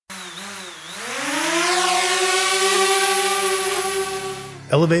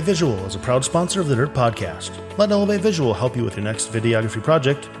Elevate Visual is a proud sponsor of the Dirt Podcast. Let Elevate Visual help you with your next videography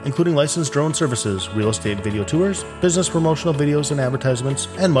project, including licensed drone services, real estate video tours, business promotional videos and advertisements,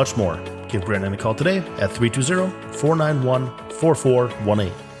 and much more. Give Brandon a call today at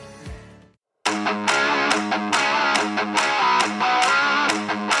 320-491-4418.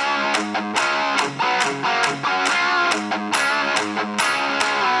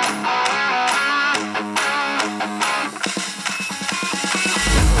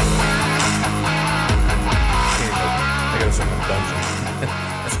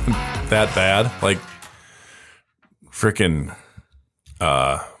 That bad, like freaking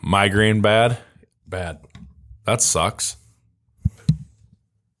migraine bad. That sucks.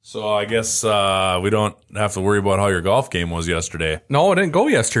 So I guess we don't have to worry about how your golf game was yesterday. No, it didn't go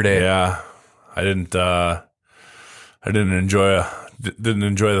yesterday. Yeah, I didn't enjoy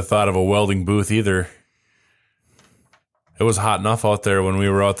the thought of a welding booth either. It was hot enough out there when we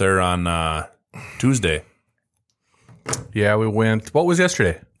were out there on Tuesday. Yeah, we went. What was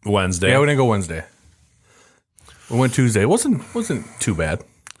yesterday? Wednesday. Yeah, we didn't go Wednesday. We went Tuesday. It wasn't too bad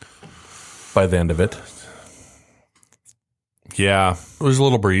by the end of it. Yeah. It was a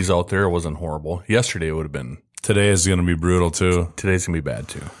little breeze out there. It wasn't horrible. Yesterday it would have been. Today is going to be brutal too. Today's going to be bad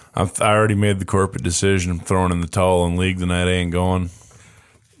too. I already made the corporate decision. I'm throwing in the towel in league tonight. I ain't going.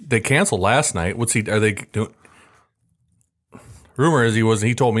 They canceled last night. Are they doing? Rumor is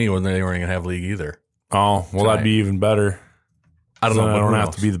he told me they weren't going to have league either. Oh, well, that'd be even better. I don't know. I don't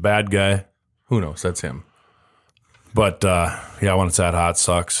have to be the bad guy. Who knows? That's him. But, yeah, when it's that hot,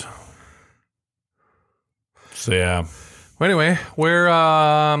 sucks. So, yeah. Well, anyway,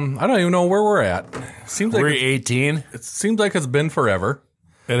 I don't even know where we're at. Seems like we're 18. It seems like it's been forever.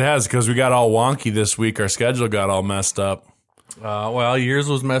 It has, because we got all wonky this week. Our schedule got all messed up. Well, yours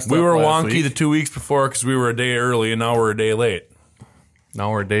was messed up. We were last wonky week. the 2 weeks before because we were a day early, and now we're a day late. Now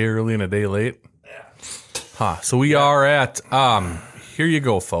we're a day early and a day late. So we are at, here you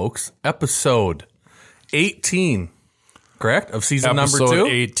go, folks, episode 18, correct? Of season number 2? Episode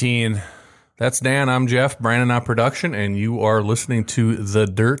 18. That's Dan, I'm Jeff, Brandon on production, and you are listening to the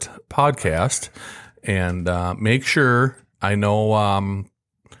Dirt Podcast. And make sure, I know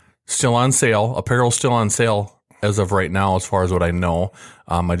still on sale, apparel's still on sale as of right now as far as what I know.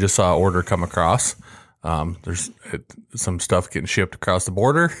 I just saw an order come across. There's some stuff getting shipped across the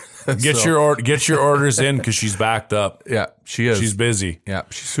border. Get your orders in because she's backed up. Yeah, she is. She's busy. Yeah,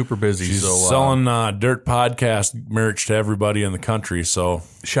 she's super busy. She's selling Dirt Podcast merch to everybody in the country. So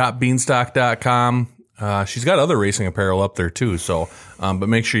shopbeanstalk.com. She's got other racing apparel up there too. So, but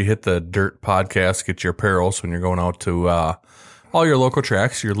make sure you hit the Dirt Podcast, get your apparel. So when you're going out to all your local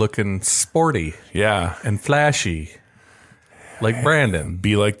tracks, you're looking sporty, yeah, and flashy. Like Brandon.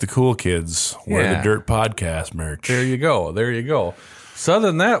 Be like the cool kids. Wear the Dirt Podcast merch. There you go. So other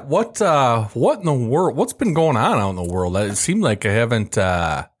than that, what in the world, what's been going on out in the world? It seemed like I haven't,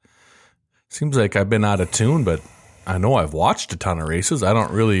 seems like I've been out of tune, but I know I've watched a ton of races. I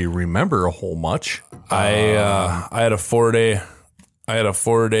don't really remember a whole much. I had a 4-day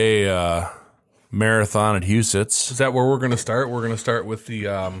marathon at Huset's. Is that where we're going to start? We're going to start with the,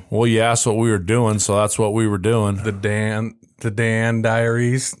 well, you asked what we were doing, so that's what we were doing. The Dan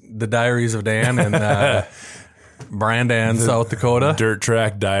Diaries, the Diaries of Dan, and Brandon, South Dakota. Dirt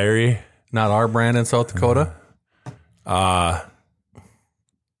Track Diary. Not our Brandon, South Dakota. Top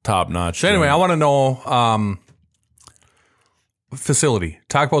notch. So anyway, I want to know facility.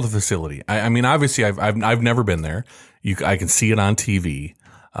 Talk about the facility. I mean, obviously, I've never been there. I can see it on TV.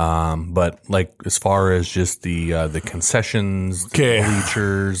 But like as far as just the concessions, the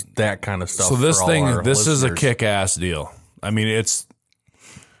bleachers, that kind of stuff. So this is a kick-ass deal. I mean,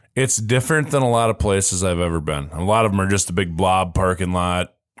 it's different than a lot of places I've ever been. A lot of them are just a big blob parking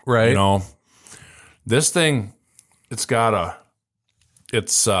lot, right? You know, this thing, it's right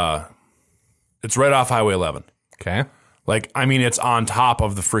off Highway 11. Okay, like I mean, it's on top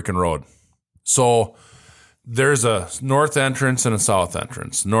of the freaking road. So there's a north entrance and a south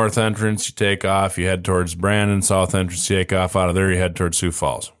entrance. North entrance, you take off, you head towards Brandon. South entrance, you take off out of there, you head towards Sioux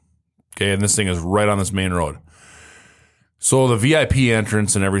Falls. Okay, and this thing is right on this main road. So the VIP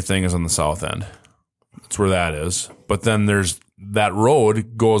entrance and everything is on the south end. That's where that is. But then there's that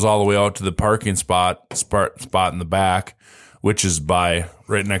road goes all the way out to the parking spot in the back, which is right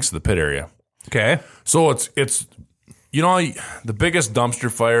next to the pit area. Okay. So it's the biggest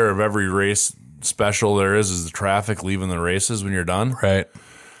dumpster fire of every race special there is the traffic leaving the races when you're done. Right.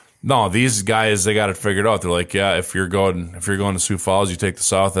 No, these guys, they got it figured out. They're like, yeah, if you're going to Sioux Falls, you take the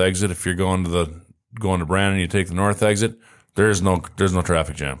south exit. If you're going to Brandon, you take the north exit. There's no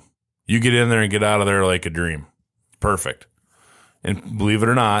traffic jam. You get in there and get out of there like a dream. Perfect. And believe it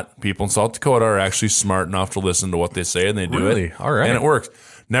or not, people in South Dakota are actually smart enough to listen to what they say, and they do Really? it. All right. And it works.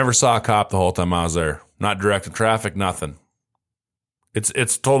 Never saw a cop the whole time I was there. Not directing traffic, nothing.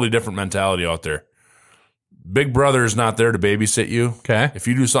 It's totally different mentality out there. Big brother is not there to babysit you. Okay. If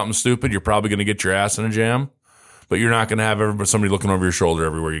you do something stupid, you're probably going to get your ass in a jam, but you're not going to have somebody looking over your shoulder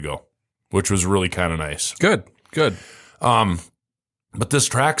everywhere you go, which was really kind of nice. Good. But this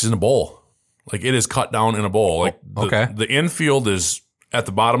track's in a bowl. Like, it is cut down in a bowl. Like, the infield is at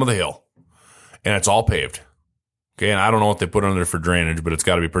the bottom of the hill, and it's all paved. Okay, and I don't know what they put under there for drainage, but it's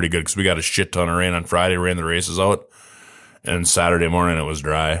got to be pretty good because we got a shit ton of rain on Friday, ran the races out, and Saturday morning it was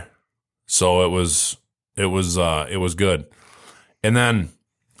dry. So it was good. And then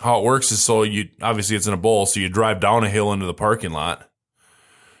how it works is, so you obviously it's in a bowl, so you drive down a hill into the parking lot,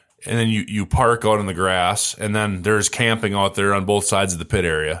 and then you park out in the grass, and then there's camping out there on both sides of the pit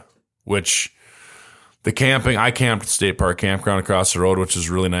area, which the camping, I camped at State Park Campground across the road, which is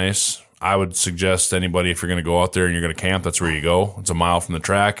really nice. I would suggest anybody, if you're going to go out there and you're going to camp, that's where you go. It's a mile from the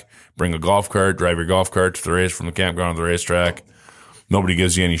track. Bring a golf cart, drive your golf cart to the race from the campground to the racetrack. Nobody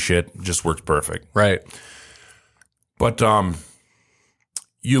gives you any shit. It just works perfect. Right. But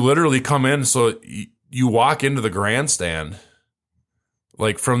you literally come in, so you walk into the grandstand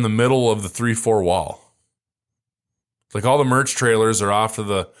like from the middle of the 3-4 wall. Like, all the merch trailers are off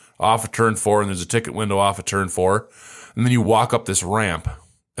of turn 4, and there's a ticket window off of turn 4. And then you walk up this ramp,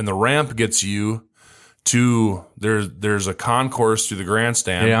 and the ramp gets you to there's a concourse to the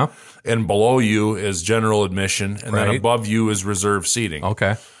grandstand. Yeah. And below you is general admission, and then above you is reserved seating.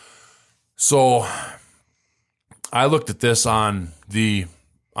 Okay. So I looked at this on the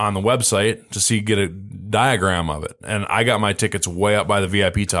website to get a diagram of it, and I got my tickets way up by the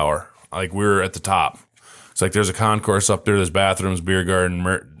VIP tower. Like, we were at the top. It's like there's a concourse up there, there's bathrooms, beer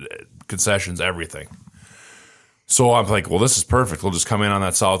garden, concessions, everything. So I'm like, well, this is perfect. We'll just come in on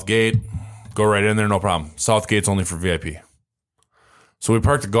that south gate, go right in there, no problem. South gate's only for VIP. So we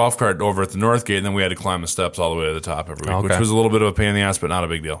parked the golf cart over at the north gate, and then we had to climb the steps all the way to the top every week, which was a little bit of a pain in the ass, but not a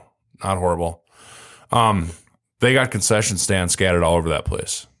big deal. Not horrible. They got concession stands scattered all over that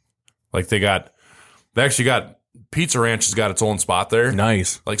place. Like, they actually got Pizza Ranch has got its own spot there.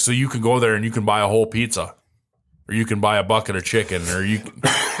 Nice. Like, so you can go there and you can buy a whole pizza, or you can buy a bucket of chicken, or you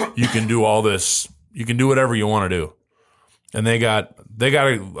can do all this. You can do whatever you want to do. And they got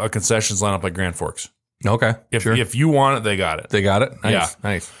a concessions lineup like Grand Forks. Okay. If you want it, they got it. They got it? Nice. Yeah.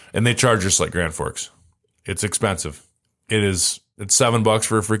 Nice. And they charge just like Grand Forks. It's expensive. It's $7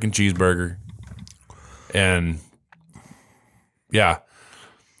 for a freaking cheeseburger. And yeah.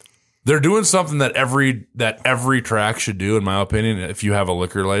 They're doing something that every track should do, in my opinion, if you have a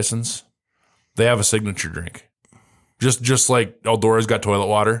liquor license. They have a signature drink. Just like Eldora's got toilet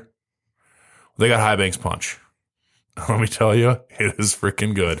water. They got High Banks Punch. Let me tell you, it is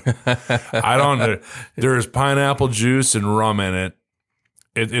freaking good. There's pineapple juice and rum in it.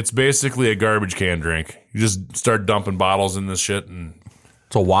 It's basically a garbage can drink. You just start dumping bottles in this shit, and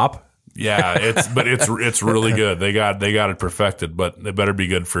it's a whop. Yeah, it's really good. They got it perfected, but they better be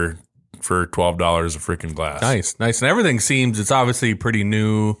good for $12 a freaking glass. Nice. And everything it's obviously pretty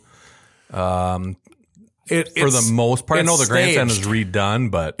new. For the most part, I know the grandstand is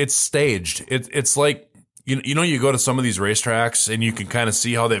redone, but it's staged. It's like, you go to some of these racetracks and you can kind of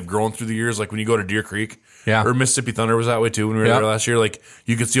see how they've grown through the years. Like when you go to Deer Creek, or Mississippi Thunder was that way too when we were there last year. Like,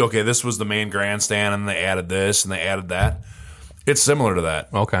 you could see, okay, this was the main grandstand, and they added this and they added that. It's similar to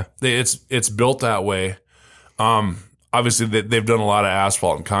that. Okay, it's built that way. Obviously they've done a lot of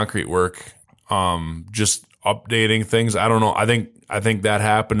asphalt and concrete work. Just updating things. I don't know. I think that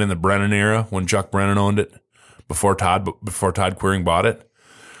happened in the Brennan era when Chuck Brennan owned it before Todd Quiring bought it.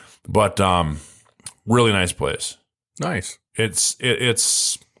 But really nice place. Nice.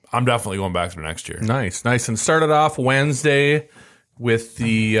 It's I'm definitely going back there next year. Nice. And started off Wednesday with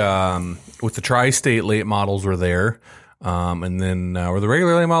the Tri-State late models were there. And then were the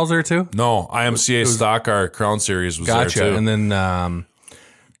regular late models there too? No, IMCA Stock Car Crown Series was there too. And then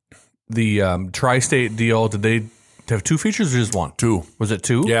the Tri-State deal, did they have two features or just one? Two. Was it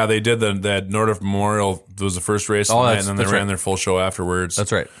two? Yeah, they did that Nordic Memorial. Was the first race tonight, and then they ran their full show afterwards.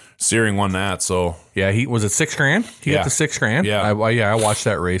 That's right. Searing won that, so yeah, he was it $6,000. He got the $6,000. Yeah, I watched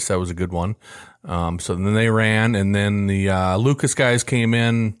that race. That was a good one. So then they ran, and then the Lucas guys came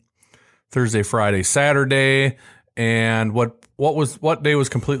in Thursday, Friday, Saturday, and what day was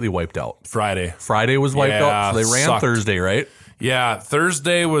completely wiped out? Friday. Friday was wiped out. So they ran Thursday, right? Yeah,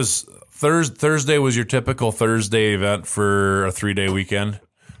 Thursday was your typical Thursday event for a 3-day weekend.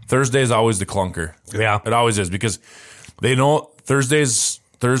 Thursday is always the clunker. Yeah, it always is, because they know Thursday's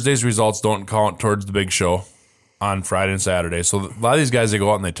results don't count towards the big show. on Friday and Saturday. So a lot of these guys, they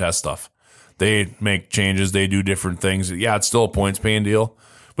go out and they test stuff. They make changes. They do different things. Yeah, it's still a points paying deal,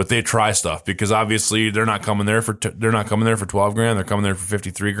 but they try stuff because obviously they're not coming there for 12 grand. They're coming there for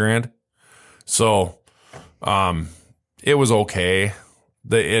 53 grand. So, it was okay.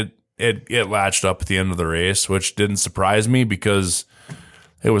 It latched up at the end of the race, which didn't surprise me because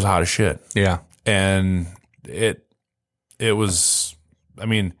it was hot as shit. Yeah. And it was, I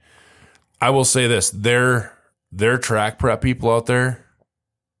mean, I will say this, their track prep people out there,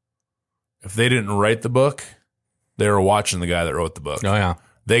 if they didn't write the book, they were watching the guy that wrote the book. Oh yeah.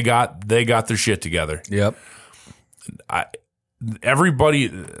 They got their shit together. Yep. Everybody,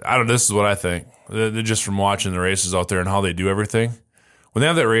 I don't know, this is what I think. Just from watching the races out there and how they do everything. When they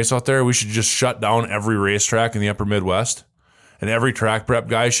have that race out there, we should just shut down every racetrack in the upper Midwest. And every track prep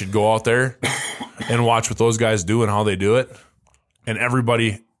guy should go out there and watch what those guys do and how they do it. And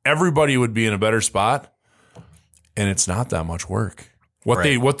everybody would be in a better spot. And it's not that much work.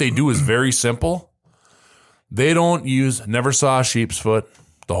 What they do is very simple. They don't never saw a sheep's foot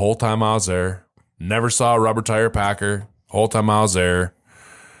the whole time I was there. Never saw a rubber tire packer the whole time I was there.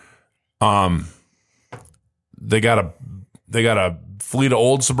 They got a fleet of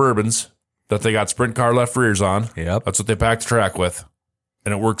old Suburbans that they got sprint car left rears on. Yep. That's what they pack the track with.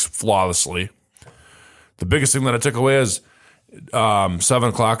 And it works flawlessly. The biggest thing that I took away is 7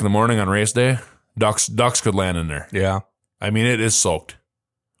 o'clock in the morning on race day, ducks could land in there. Yeah. I mean, it is soaked.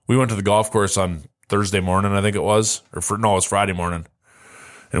 We went to the golf course on Thursday morning, I think it was. It was Friday morning.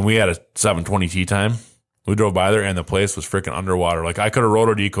 And we had a 7:20 tee time. We drove by there, and the place was freaking underwater. Like, I could have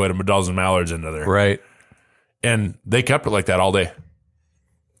roto decoyed a dozen mallards into there. Right. And they kept it like that all day.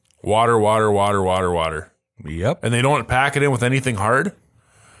 Water, water, water, water, water. Yep. And they don't pack it in with anything hard.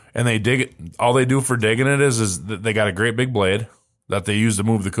 And they dig it. All they do for digging it is they got a great big blade that they use to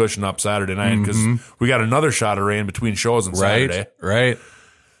move the cushion up Saturday night because we got another shot of rain between shows on Saturday. Right.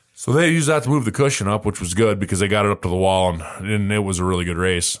 So they used that to move the cushion up, which was good because they got it up to the wall and it was a really good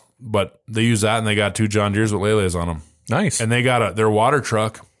race. But they used that and they got 2 John Deeres with Lele's on them. Nice. And they got their water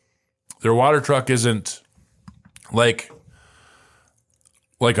truck. Their water truck isn't like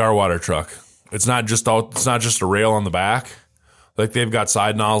our water truck. It's not just a rail on the back. Like they've got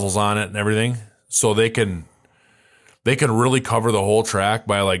side nozzles on it and everything. So they can really cover the whole track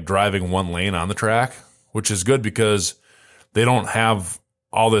by like driving one lane on the track, which is good because they don't have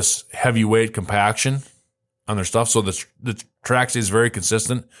all this heavyweight compaction on their stuff. So the track stays very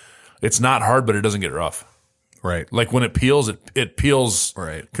consistent. It's not hard, but it doesn't get rough. Right. Like when it peels, it peels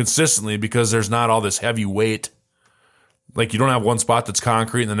right. consistently because there's not all this heavy weight. Like you don't have one spot that's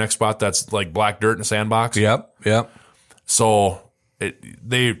concrete and the next spot that's like black dirt in a sandbox. Yep. So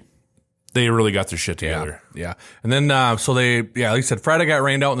they really got their shit together. Yeah. And then so like you said, Friday got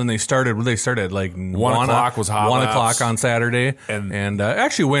rained out, and then they started like 1 o'clock was hot 1 laps. o'clock on Saturday, and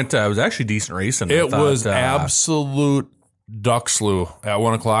actually went. It was actually decent racing. It was absolute duck slew at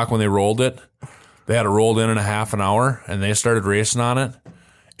 1 o'clock when they rolled it. They had it rolled in a half an hour, and they started racing on it,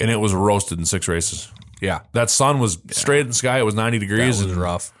 and it was roasted in 6 races. Yeah, that sun was straight in the sky. It was 90 degrees. That was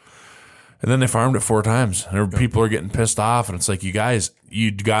rough. And then they farmed it 4 times. And people are getting pissed off. And it's like, you guys,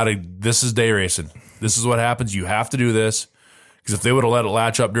 this is day racing. This is what happens. You have to do this. Because if they would have let it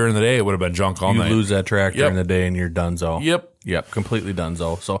latch up during the day, it would have been junk all night. You lose that track during the day and you're donezo. Yep, completely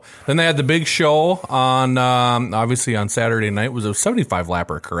donezo. So then they had the big show on, obviously on Saturday night. Was a 75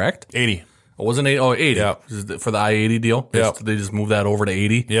 lapper, correct? 80. It wasn't 80. Oh, 80. Yep. For the I-80 deal. Yep. They just moved that over to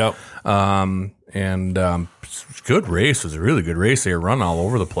 80. Yep. Good race. It was a really good race. They were running all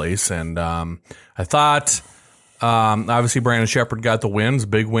over the place. And I thought, obviously, Brandon Shepard got the wins.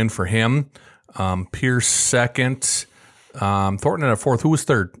 Big win for him. Pierce second. Thornton at fourth. Who was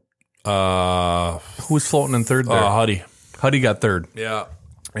third? Who was floating in third there? Huddy. Huddy got third. Yeah.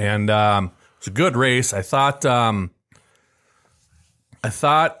 And it was a good race. I thought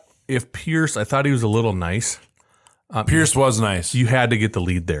if Pierce, I thought he was a little nice. Pierce was nice. You had to get the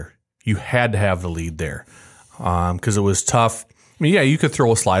lead there. You had to have the lead there because it was tough. I mean, yeah, you could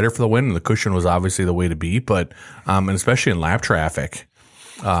throw a slider for the win, and the cushion was obviously the way to be, but and especially in lap traffic.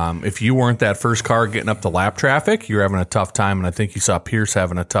 If you weren't that first car getting up the lap traffic, you're having a tough time, and I think you saw Pierce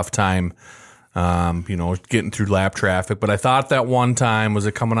having a tough time, getting through lap traffic. But I thought that one time, was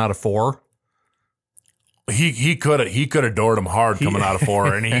it coming out of 4? He could have doored him hard coming out of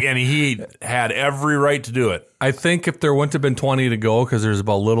 4, and he had every right to do it. I think if there wouldn't have been 20 to go, because there's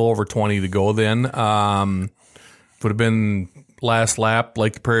about a little over 20 to go, then would have been last lap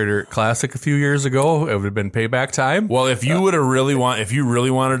like the Prairie Dirt Classic a few years ago. It would have been payback time. Well, if you really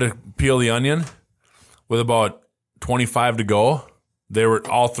wanted to peel the onion, with about 25 to go, they were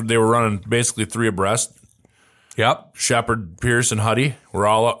running basically 3 abreast. Yep. Shepard, Pierce, and Huddy were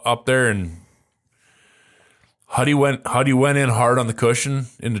all up there, and Huddy went in hard on the cushion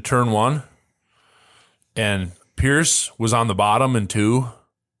into turn 1, and Pierce was on the bottom in 2,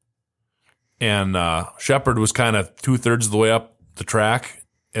 and Shepard was kind of 2/3 of the way up the track,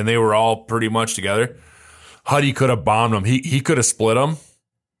 and they were all pretty much together. Huddy could have bombed him. He could have split him,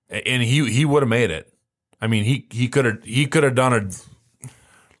 and he would have made it. I mean, he could have done a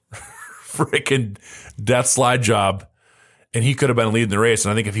freaking death slide job, and he could have been leading the race.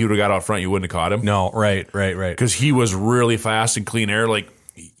 And I think if he would have got out front, you wouldn't have caught him. No, right. Because he was really fast in clean air. Like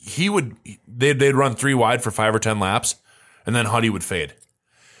they'd run 3 wide for 5 or 10 laps, and then Huddy would fade.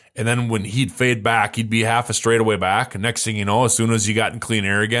 And then when he'd fade back, he'd be half a straightaway back. And next thing you know, as soon as he got in clean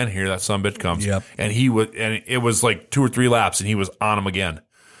air again, here that sumbitch comes. Yep. And it was like 2 or 3 laps, and he was on him again.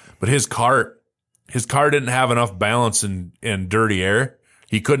 But his car didn't have enough balance in dirty air.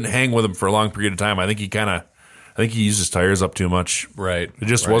 He couldn't hang with him for a long period of time. I think he used his tires up too much. Right. It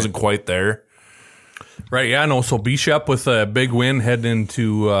just wasn't quite there. Right. Yeah. No. So Bishop with a big win heading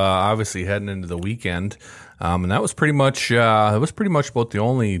into the weekend, and that was pretty much about the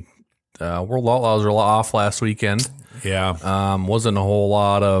only World Outlaws were off last weekend. Yeah. Wasn't a whole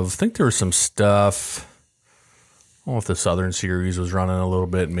lot of. I think there was some stuff. I don't know if the Southern Series was running a little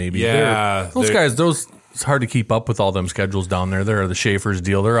bit. Maybe. Yeah. Those guys. It's hard to keep up with all them schedules down there. They're the Schaefer's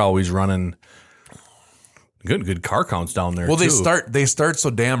deal. They're always running. Good car counts down there. Well, too. they start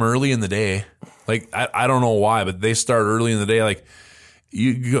so damn early in the day. Like I don't know why, but they start early in the day. Like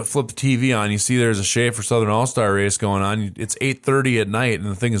you go flip the TV on, you see there's a Schaefer Southern All-Star race going on. It's 8:30 at night, and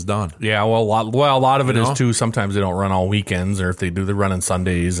the thing is done. Yeah, well, a lot of it is too. Sometimes they don't run all weekends, or if they do, they're running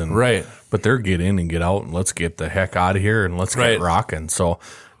Sundays, and right. But they're get in and get out, and let's get the heck out of here, and let's get rocking. So,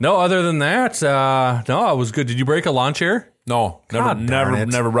 no, other than that, no, it was good. Did you break a lawn chair? No,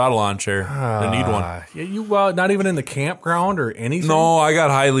 never brought a lawn chair. Didn't need one. Yeah, you not even in the campground or anything. No, I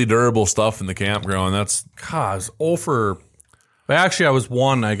got highly durable stuff in the campground. That's Actually,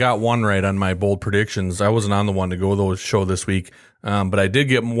 I got one right on my bold predictions. I wasn't on the one to go to the show this week, but I did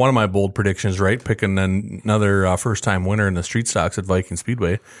get one of my bold predictions right, picking another first-time winner in the street stocks at Viking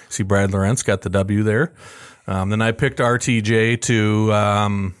Speedway. See, Brad Lawrence got the W there. Then I picked RTJ to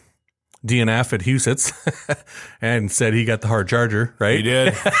DNF at Huset's and said he got the hard charger, right? He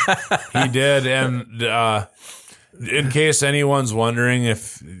did. He did. And in case anyone's wondering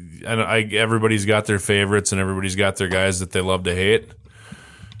everybody's got their favorites and everybody's got their guys that they love to hate.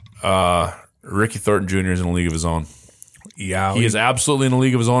 Ricky Thornton Jr. is in a league of his own. Yeah. He is absolutely in a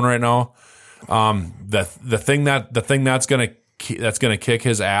league of his own right now. The thing that's gonna kick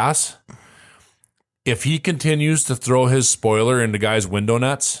his ass, if he continues to throw his spoiler into guys' window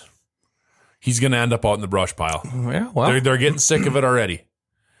nets, he's going to end up out in the brush pile. Yeah, well, they're getting sick of it already.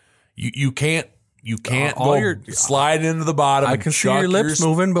 You can't slide into the bottom. I can see your lips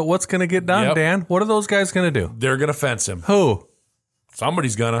moving, but what's going to get done, Dan? What are those guys going to do? They're going to fence him. Who?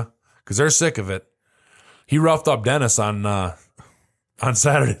 Somebody's gonna, because they're sick of it. He roughed up Dennis on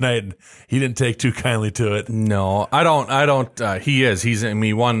Saturday night, and he didn't take too kindly to it. No, I don't.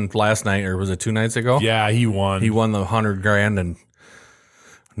 He won last night, or was it 2 nights ago? Yeah, he won. He won the $100,000 in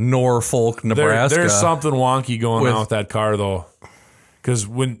Norfolk, Nebraska. There's something wonky going on with that car, though, because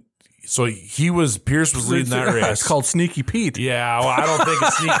Pierce was leading that race. It's called Sneaky Pete. Yeah, well, I don't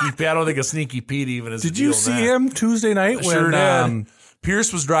think a Sneaky Pete even is. Did you see him Tuesday night when sure did.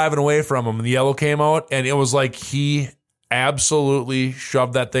 Pierce was driving away from him, and the yellow came out, and it was like he absolutely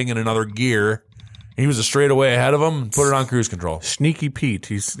shoved that thing in another gear. He was a straightaway ahead of him and put it on cruise control. Sneaky Pete.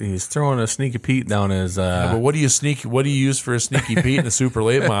 He's throwing a Sneaky Pete down his. Yeah, but what do you use for a Sneaky Pete in a super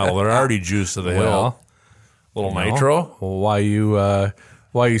late model? They're already juiced to the hill. Little nitro. Well,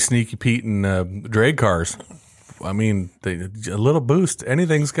 why you Sneaky Pete in drag cars? I mean, a little boost.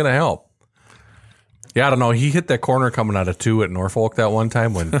 Anything's gonna help. Yeah, I don't know. He hit that corner coming out of 2 at Norfolk that one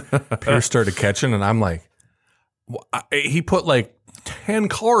time when Pierce started catching, and I'm like, he put like 10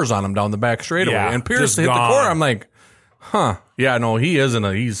 cars on him down the back straightaway, and Pierce hit the corner. I'm like, huh? Yeah, no, he is in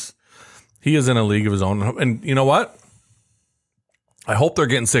a league of his own. And you know what? I hope they're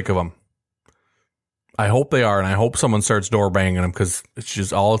getting sick of him. I hope they are, and I hope someone starts door banging him, because it's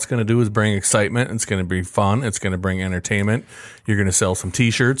just all it's going to do is bring excitement. It's going to be fun. It's going to bring entertainment. You're going to sell some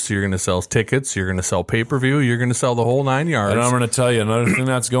T-shirts. You're going to sell tickets. You're going to sell pay-per-view. You're going to sell the whole 9 yards. And I'm going to tell you another thing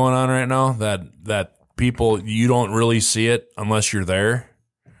that's going on right now that people, you don't really see it unless you're there.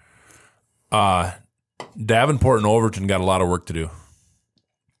 Davenport and Overton got a lot of work to do.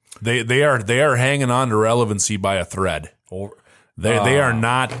 They are hanging on to relevancy by a thread. They are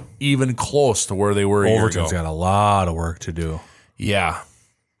not even close to where they were a year ago. Overton's got a lot of work to do. Yeah.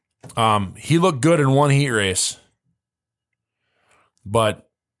 He looked good in one heat race. But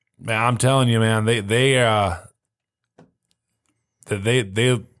man, I'm telling you, man, they're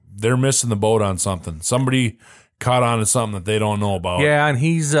missing the boat on something. Somebody caught on to something that they don't know about. Yeah, and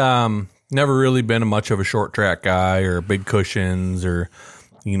he's never really been much of a short track guy or big cushions or,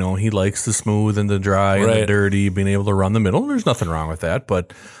 he likes the smooth and the dry and the dirty, being able to run the middle. There's nothing wrong with that.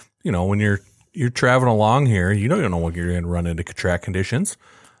 But, when you're traveling along here, you don't know what you're going to run into track conditions,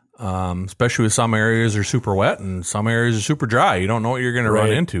 especially with some areas are super wet and some areas are super dry. You don't know what you're going to run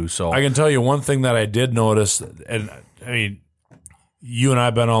into. So I can tell you one thing that I did notice, and I mean, you and I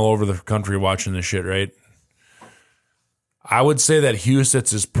have been all over the country watching this shit, right? I would say that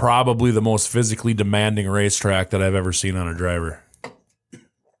Huset's is probably the most physically demanding racetrack that I've ever seen on a driver.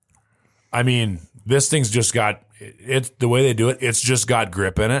 I mean, this thing's just got the way they do it. It's just got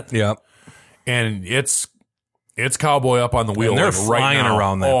grip in it. Yeah, and it's cowboy up on the wheel. And they're like flying right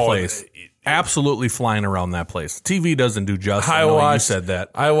around that place. Absolutely flying around that place. TV doesn't do justice. I know you said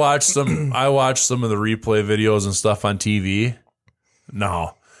that. I watched some of the replay videos and stuff on TV.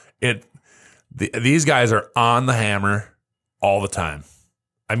 No, these guys are on the hammer all the time.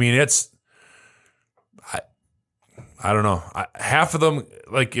 I mean, I don't know. Half of them,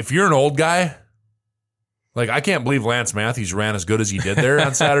 like, if you're an old guy, like, I can't believe Lance Matthews ran as good as he did there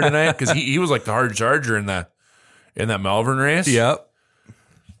on Saturday night, because he was like the hard charger in that Melbourne race. Yep.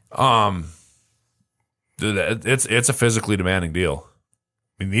 It's a physically demanding deal.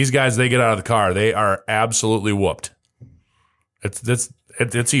 I mean, these guys, they get out of the car, they are absolutely whooped.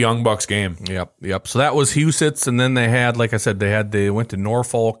 It's a young bucks game. Yep. So that was Huset's, and then they had, like I said, they went to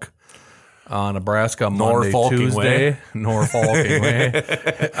Norfolk, Nebraska, Monday, Tuesday. Norfolking way.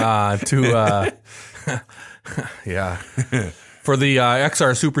 Yeah. For the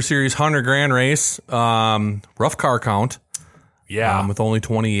XR Super Series 100 grand race, rough car count. Yeah. With only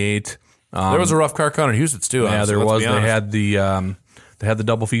 28. There was a rough car count at Huset's too. Yeah, there was. They had the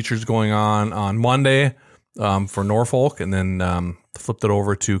double features going on Monday for Norfolk, and then flipped it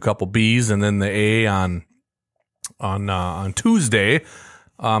over to a couple B's, and then the A on Tuesday.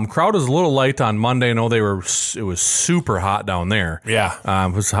 Crowd was a little light on Monday. I know it was super hot down there. Yeah.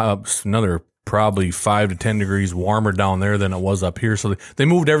 It was another probably 5 to 10 degrees warmer down there than it was up here. So they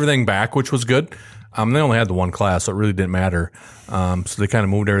moved everything back, which was good. They only had the one class, so it really didn't matter. So they kind of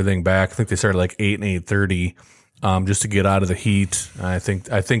moved everything back. I think they started like 8 and 8:30, just to get out of the heat. I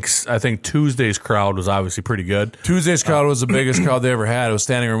think Tuesday's crowd was obviously pretty good. Tuesday's crowd was the biggest crowd they ever had. It was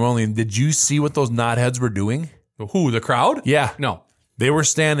standing room only. And did you see what those knotheads were doing? Who, the crowd? Yeah. No. They were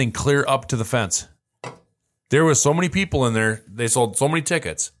standing clear up to the fence. There was so many people in there. They sold so many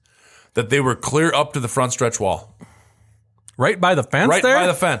tickets that they were clear up to the front stretch wall. Right by the fence there? Right by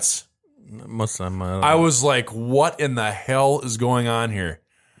the fence. I was like, what in the hell is going on here?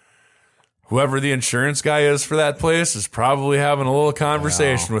 Whoever the insurance guy is for that place is probably having a little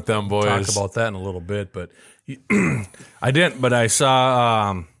conversation with them boys. Talk about that in a little bit, but I didn't. But I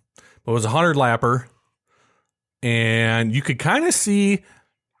saw it was a 100-lapper, and you could kind of see.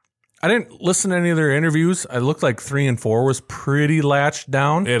 I didn't listen to any of their interviews. I looked like 3 and 4 was pretty latched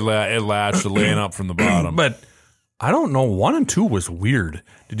down. It latched, laying up from the bottom. But I don't know. 1 and 2 was weird.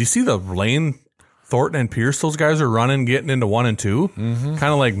 Did you see the lane? Thornton and Pierce, those guys are running, getting into 1 and 2, kind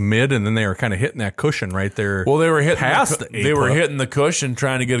of like mid, and then they were kind of hitting that cushion right there. Well, they were hitting past they were hitting the cushion,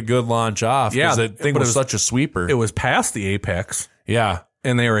 trying to get a good launch off. Yeah, the thing was such a sweeper. It was past the apex. Yeah,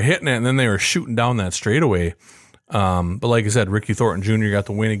 and they were hitting it, and then they were shooting down that straightaway. But like I said, Ricky Thornton Jr. got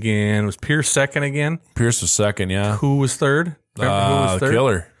the win again. Was Pierce second again? Pierce was second. Yeah. Who was third? Remember who was third?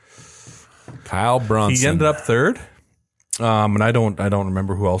 Killer. Kyle Brunson. He ended up third. And I don't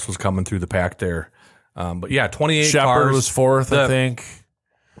remember who else was coming through the pack there. But yeah, 28 Shepard cars. was fourth, I think.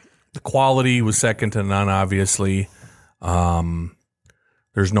 The quality was second to none, obviously.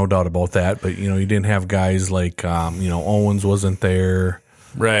 There's no doubt about that. But, you didn't have guys like, Owens wasn't there.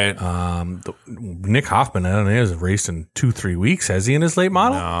 Right. Nick Hoffman, I don't know, he hasn't raced in 2-3 weeks. Has he in his late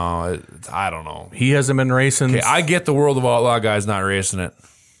model? No, I don't know. He hasn't been racing. Okay, I get the World of Outlaw guys not racing it.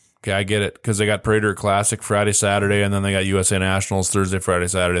 Okay, I get it, because they got Parade Dirt Classic Friday, Saturday, and then they got USA Nationals Thursday, Friday,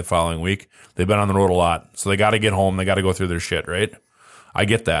 Saturday the following week. They've been on the road a lot, so they got to get home. They got to go through their shit, right? I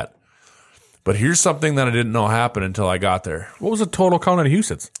get that. But here's something that I didn't know happened until I got there. What was the total count at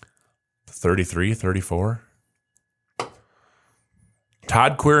Huset's? 33, 34.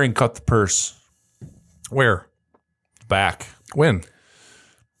 Todd Queering cut the purse. Where? Back. When?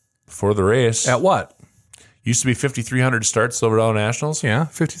 Before the race. At what? Used to be 5,300 to start Silver Dollar Nationals. Yeah,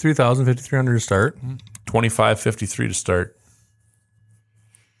 53,000, 5,300 to start. 25.53 to start.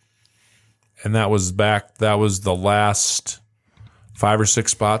 And that was the last 5 or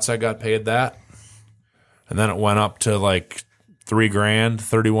 6 spots I got paid that. And then it went up to like $3,000,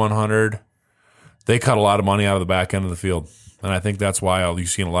 $3,100. They cut a lot of money out of the back end of the field. And I think that's why you've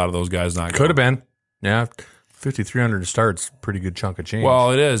seen a lot of those guys not go. Could have been. Yeah. 5,300 to start's a pretty good chunk of change.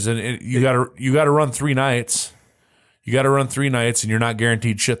 Well, it is. And you gotta run 3 nights. You got to run 3 nights, and you're not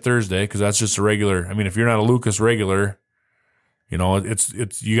guaranteed shit Thursday because that's just a regular. I mean, if you're not a Lucas regular, you know,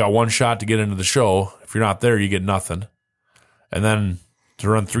 it's you got one shot to get into the show. If you're not there, you get nothing. And then to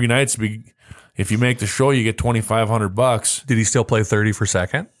run 3 nights, if you make the show, you get $2,500. Did he still play 30 for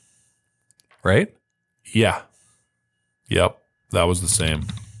second? Right? Yeah. Yep. That was the same.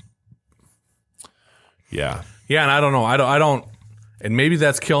 Yeah. Yeah, and I don't know. I don't. And maybe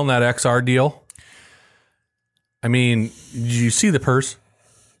that's killing that XR deal. I mean, did you see the purse?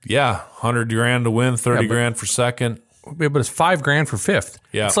 Yeah, $100,000 to win, $30,000 for second. Yeah, but it's $5,000 for fifth.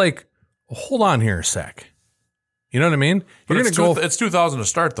 Yeah, it's like, hold on here a sec. You know what I mean? But it's $2,000 to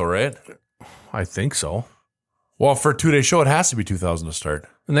start, though, right? I think so. Well, for a 2-day show, it has to be $2,000 to start.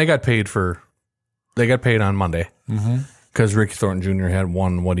 And they got paid on Monday because Ricky Thornton Jr. had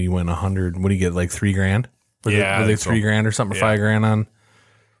won. What do you win? 100? What do you get? Like $3,000? Were they $3,000 or something? Yeah. $5,000 on.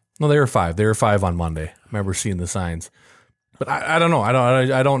 No, they were 5. They were 5 on Monday. I remember seeing the signs, but I don't know.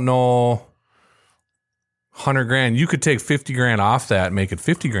 I don't know. $100,000. You could take $50,000 off that and make it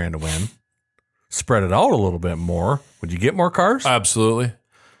 $50,000 to win. Spread it out a little bit more. Would you get more cars? Absolutely.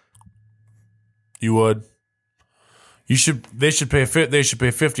 You would. They should pay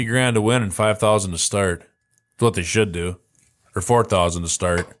 $50,000 to win and $5,000 to start. That's what they should do, or $4,000 to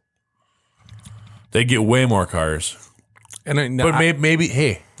start. They get way more cars. But maybe,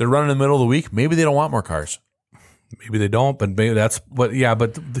 hey, they're running in the middle of the week. Maybe they don't want more cars. Maybe they don't, but maybe but he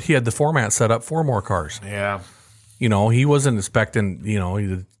had the format set up for more cars. Yeah. You know, he wasn't expecting,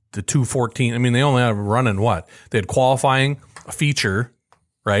 the 214. I mean, they only had running what? They had qualifying, a feature,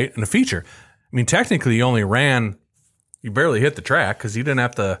 right? And a feature. I mean, technically, you barely hit the track because you didn't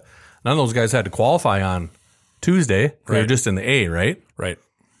have to, none of those guys had to qualify on Tuesday. Right. They were just in the A, right? Right.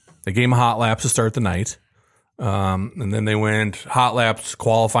 They gave them hot laps to start the night. And then they went hot laps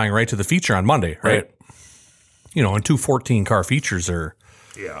qualifying right to the feature on Monday, right? And 2 14-car features are,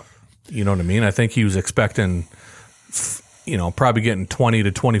 you know what I mean? I think he was expecting, probably getting 20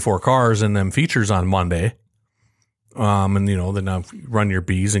 to 24 cars in them features on Monday. And, then run your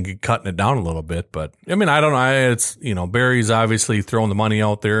Bs and get cutting it down a little bit. But, I mean, I don't know. It's, Barry's obviously throwing the money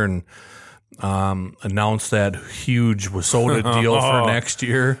out there and announced that huge Wasoda deal for next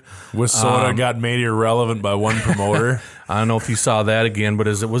year. Wasoda got made irrelevant by one promoter. I don't know if you saw that again, but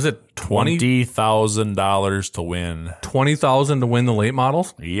was it $20,000 to win? $20,000 to win the late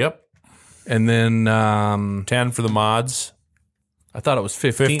models? Yep. And then 10 for the mods. I thought it was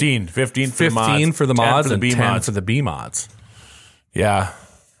 15. 15 for the mods. 10 for the mods and 10 mods. for the B mods. Yeah.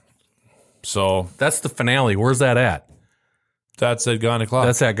 So that's the finale. Where's that at? That's at Gonic Club.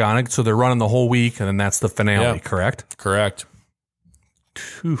 That's at Gonic. So they're running the whole week, and then that's the finale, correct? Correct.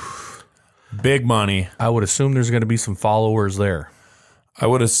 Whew. Big money. I would assume there's going to be some followers there. I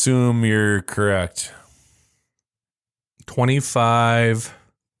would assume you're correct. 25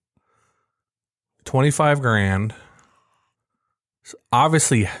 grand. So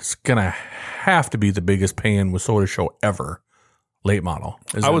obviously, it's going to have to be the biggest paying Wasoda show ever. Late model.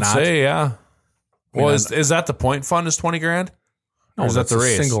 I would say, yeah. Well, is that the point fund is $20,000? No, or is that the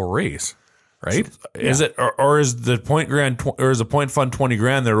race? A single race, right? Is it, or is the point fund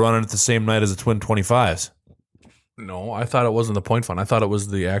 $20,000? They're running it the same night as the Twin 25s. No, I thought it wasn't the point fund. I thought it was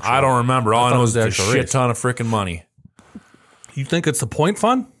the actual. I don't remember. All I know is the a shit ton of freaking money. You think it's the point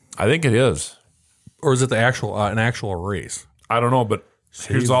fund? I think it is. Or is it the actual an actual race? I don't know, but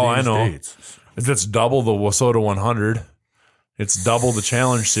here's all I know: is it's double the Wasoda 100. It's double the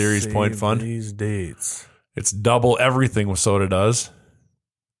Challenge Series point fund. These dates. It's double everything Wasoda does.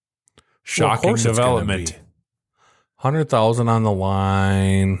 Shocking development. 100,000 on the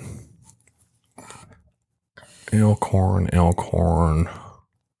line. Elkhorn.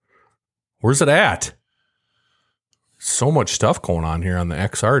 Where's it at? So much stuff going on here on the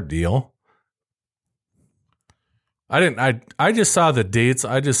XR deal. I just saw the dates.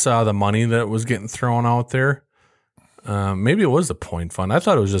 I just saw the money that was getting thrown out there. Maybe it was the point fund. I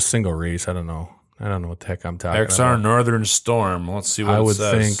thought it was just single race. I don't know. I don't know what the heck I'm talking about. XR Northern Storm. Let's see what it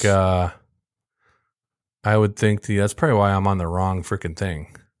says. I would think that's probably why I'm on the wrong freaking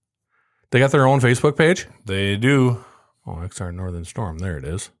thing. They got their own Facebook page? They do. Oh, XR Northern Storm. There it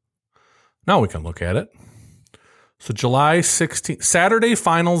is. Now we can look at it. So July 16th, Saturday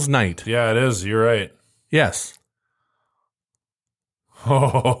finals night. Yeah, it is. You're right. Yes. And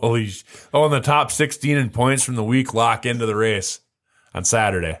the top 16 in points from the week lock into the race on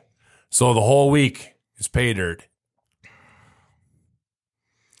Saturday. So the whole week is pay dirt.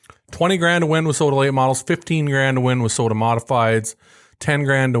 20 grand to win with Soda late models, 15 grand to win with Soda modifieds, 10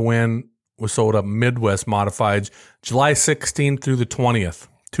 grand to win with Soda Midwest modifieds, July 16th through the 20th,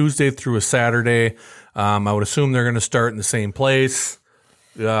 Tuesday through a Saturday. I would assume they're going to start in the same place.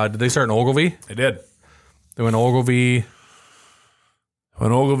 Did they start in Ogilvie? They did. They went Ogilvie.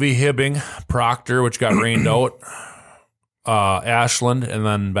 Hibbing, Proctor, which got rained out, Ashland, and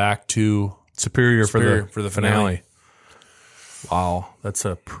then back to Superior for the finale. finale. Wow, that's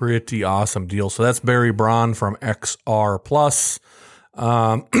a pretty awesome deal. So that's Barry Braun from XR Plus,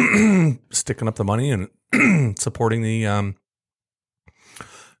 sticking up the money and supporting the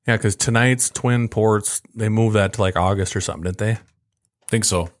because tonight's Twin Ports, they moved that to like August or something, didn't they? Think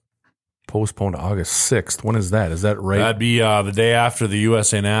so. Postponed to August 6th. When is that? Is that right? That'd be the day after the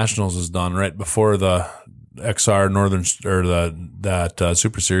USA Nationals is done, right before the XR Northern or that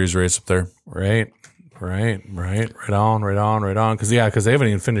Super Series race up there. Right on. Because they haven't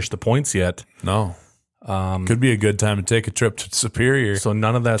even finished the points yet. No. Could be a good time to take a trip to Superior. So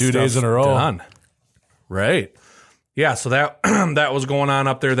none of that 2 days in a row. Done. Right. Yeah, so that that was going on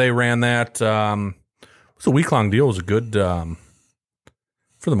up there. They ran that. It was a week-long deal. It was a good,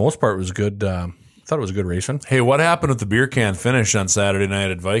 for the most part, it was good. I thought it was a good racing. Hey, what happened with the beer can finish on Saturday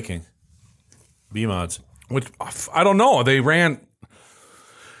night at Viking? B-Mods. Which, I don't know. They ran...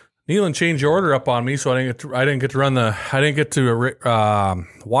 Nealon changed the order up on me, so I didn't get to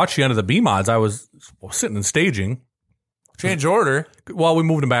watch the end of the B-Mods. I was sitting and staging. Change order? Well, we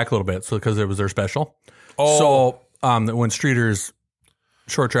moved them back a little bit because it was their special. Oh. So when Streeter's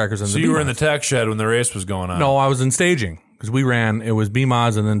short trackers and So the you were in B-Mods. the tech shed when the race was going on? No, I was in staging because we ran. It was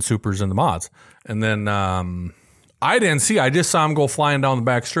B-Mods and then Supers and the Mods. And then I didn't see. I just saw him go flying down the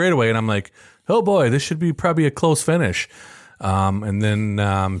back straightaway, and I'm like, oh boy, this should be probably a close finish. And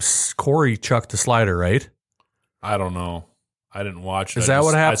then Corey chucked the slider, right? I don't know. I didn't watch it. Is that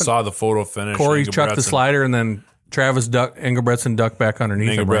what happened? I saw the photo finish. Corey chucked the slider, and then Travis Engelbretson ducked back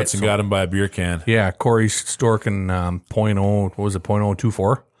underneath him. Engelbretson got him by a beer can. Yeah, Corey Storkin .0, what was it,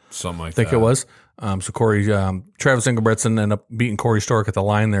 .024? Something like I think that. it was. So Corey, Travis Engelbretson ended up beating Corey Stork at the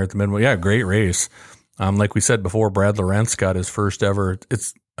line there at the midway. Yeah, great race. Like we said before, Brad Lorentz got his first ever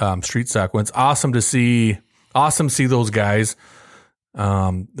street stock wins. Awesome to see those guys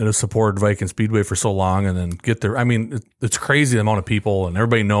that have supported Viking Speedway for so long and then get their, I mean, it's crazy the amount of people and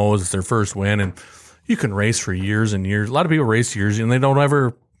everybody knows it's their first win and you can race for years and years. A lot of people race years and they don't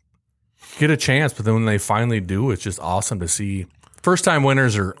ever get a chance, but then when they finally do, it's just awesome to see. First time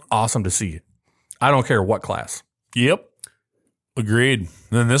winners are awesome to see. I don't care what class. Yep. Agreed. And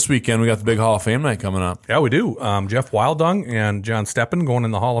then this weekend, we got the big Hall of Fame night coming up. Yeah, we do. Jeff Wildung and John Steppen going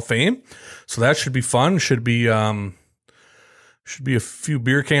in the Hall of Fame. So that should be fun. Should be a few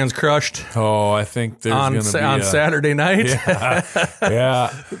beer cans crushed. Oh, I think there's going to be on Saturday night.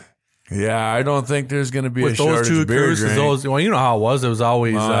 Yeah. I don't think there's going to be With a those shortage two of beer crews, drink. well, you know how it was. It was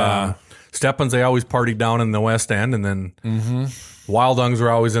always Steppens. They always partied down in the West End, and then Wildungs were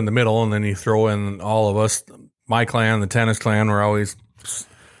always in the middle, and then you throw in all of us. My clan, the tennis clan, were always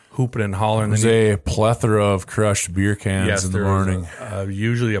hooping and hollering. There's a plethora of crushed beer cans in the morning.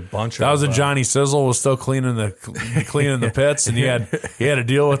 Usually a bunch of. That was Johnny Sizzle was still cleaning the pits, and he had to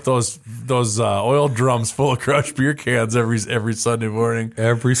deal with those oil drums full of crushed beer cans every Sunday morning.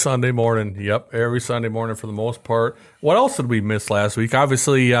 Every Sunday morning. Yep, every Sunday morning for the most part. What else did we miss last week?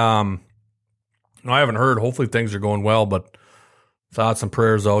 Obviously, I haven't heard. Hopefully things are going well, but thoughts and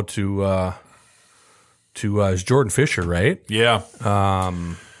prayers out to Jordan Fisher, right? Yeah.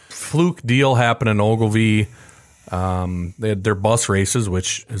 Fluke deal happened in Ogilvie. They had their bus races,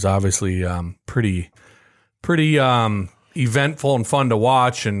 which is obviously pretty eventful and fun to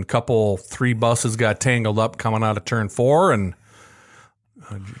watch. And three buses got tangled up coming out of turn 4, and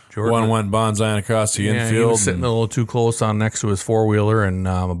Jordan One went bonsaiing across the infield. He was sitting a little too close on next to his four-wheeler, and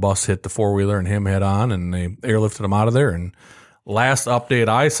a bus hit the four-wheeler and him head on, and they airlifted him out of there. And last update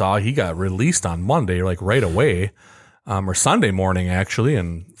I saw, he got released on Monday, like right away, or Sunday morning actually.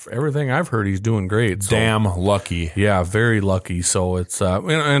 And for everything I've heard, he's doing great. So, damn lucky. Yeah, very lucky. So it's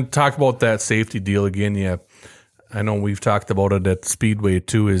and talk about that safety deal again. Yeah, I know we've talked about it at Speedway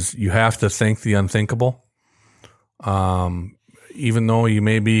too. Is you have to think the unthinkable. Even though you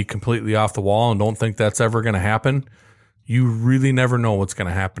may be completely off the wall and don't think that's ever going to happen, you really never know what's going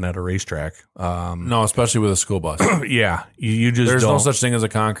to happen at a racetrack. No, especially with a school bus. Yeah, you just There's don't. no such thing as a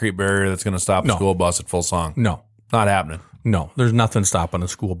concrete barrier that's going to stop a No. school bus at full song. No, Not happening. no, there's nothing stopping a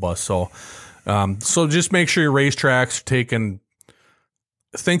school bus. So, so just make sure your racetracks think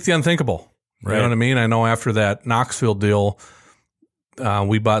the unthinkable. Right. You know what I mean? I know after that Knoxville deal,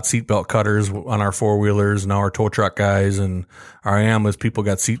 We bought seatbelt cutters on our four-wheelers, now our tow truck guys and our ambulance people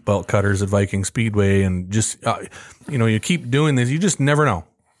got seatbelt cutters at Viking Speedway. And just, you keep doing this. You just never know.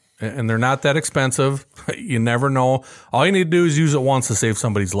 And they're not that expensive. You never know. All you need to do is use it once to save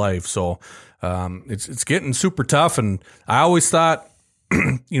somebody's life. So it's getting super tough. And I always thought, up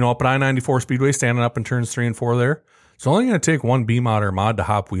at I-94 Speedway, standing up in turns 3 and 4 there, it's only going to take one B-mod or mod to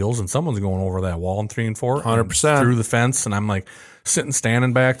hop wheels, and someone's going over that wall in 3 and 4. 100%. Through the fence, and I'm like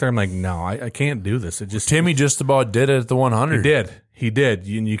standing back there. I'm like, no, I can't do this. Timmy just about did it at the 100. He did.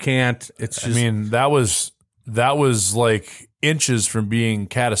 You can't. It's just. I mean, that was like inches from being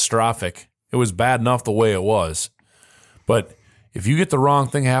catastrophic. It was bad enough the way it was. But if you get the wrong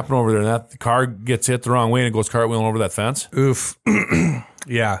thing happen over there and that the car gets hit the wrong way and it goes cartwheeling over that fence. Oof.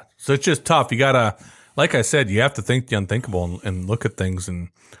 Yeah. So it's just tough. You got to, like I said, you have to think the unthinkable and look at things and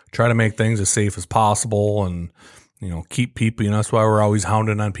try to make things as safe as possible and, keep people, that's why we're always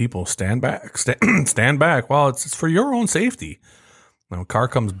hounding on people. Stand back, stand back. Well, it's for your own safety. A car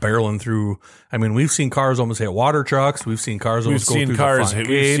comes barreling through. I mean, we've seen cars almost hit water trucks. We've seen cars almost go through the front gate.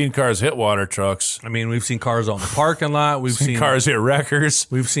 We've seen cars hit water trucks. I mean, we've seen cars out in the parking lot. We've seen cars hit wreckers.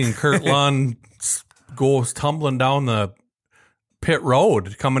 We've seen Kurt Lund go tumbling down the pit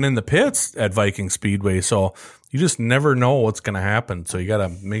road, coming in the pits at Viking Speedway. So you just never know what's going to happen. So you got to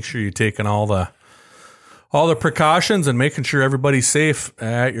make sure you're taking all the precautions and making sure everybody's safe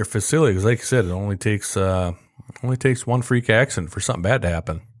at your facility. Because like I said, it only takes one freak accident for something bad to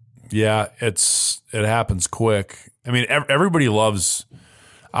happen. Yeah, it happens quick. I mean, everybody loves.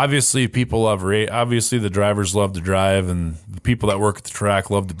 Obviously, people love race. Obviously, the drivers love to drive, and the people that work at the track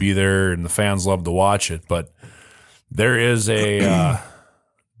love to be there, and the fans love to watch it. But there is a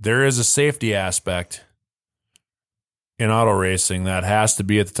safety aspect in auto racing that has to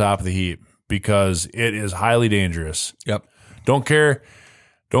be at the top of the heap because it is highly dangerous. Yep. Don't care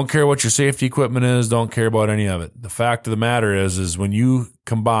what your safety equipment is. Don't care about any of it. The fact of the matter is when you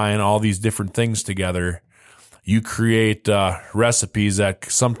combine all these different things together, you create recipes that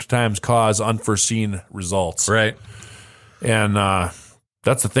sometimes cause unforeseen results. Right. And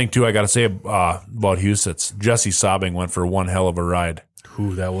that's the thing, too, I got to say about Huset's. Jesse Sobbing went for one hell of a ride.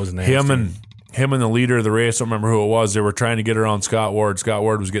 Ooh, that was nasty. Him and the leader of the race, I don't remember who it was, they were trying to get around Scott Ward. Scott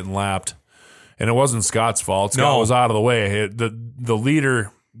Ward was getting lapped. And it wasn't Scott's fault. Scott was out of the way. The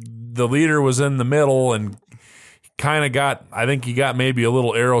leader was in the middle and kind of I think he got maybe a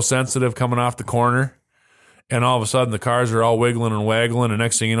little aero sensitive coming off the corner. And all of a sudden the cars are all wiggling and waggling. And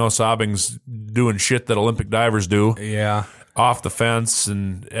next thing you know, Sobbing's doing shit that Olympic divers do. Yeah. Off the fence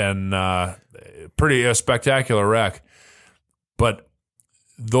and pretty spectacular wreck. But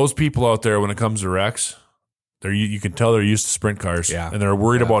those people out there, when it comes to wrecks, you can tell they're used to sprint cars. Yeah. And they're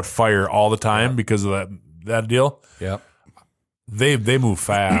worried about fire all the time because of that deal. Yep. They move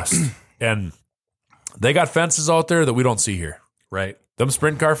fast. And they got fences out there that we don't see here. Right. Them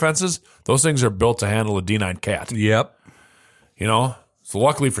sprint car fences, those things are built to handle a D9 Cat. Yep. So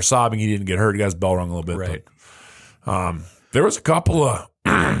luckily for Sobbing, he didn't get hurt. He got his bell rung a little bit. Right. But, there was a couple of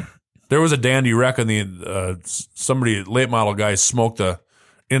there was a dandy wreck on the somebody late model guy smoked a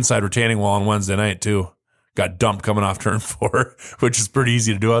inside retaining wall on Wednesday night too. Got dumped coming off turn 4, which is pretty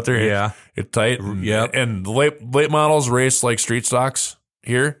easy to do out there. Yeah. It's tight. Yep. And the late models race like street stocks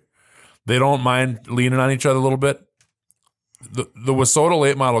here. They don't mind leaning on each other a little bit. The Wissota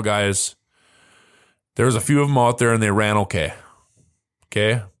late model guys, there was a few of them out there and they ran okay.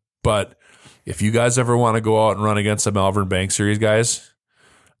 Okay? But if you guys ever want to go out and run against the Malvern Bank Series guys,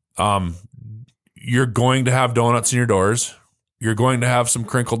 you're going to have donuts in your doors. You're going to have some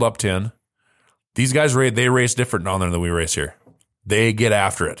crinkled up tin. These guys, they race different down there than we race here. They get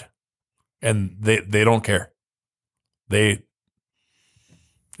after it. And they don't care.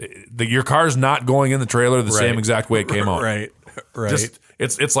 Your car's not going in the trailer the same exact way it came out. Right. Just,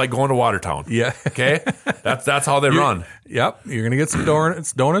 it's like going to Watertown. Yeah. Okay? That's how they run. Yep. You're going to get some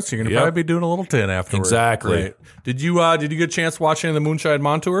donuts. You're going to probably be doing a little tin afterwards. Exactly. Right. Did you get a chance watching the Moonshine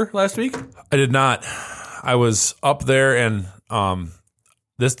Montour last week? I did not. I was up there and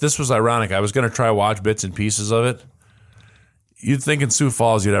this was ironic. I was going to try watch bits and pieces of it. You'd think in Sioux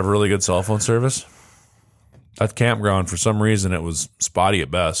Falls you'd have really good cell phone service. At campground, for some reason, it was spotty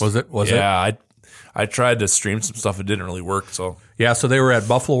at best. Was it? Yeah, I tried to stream some stuff. It didn't really work. So they were at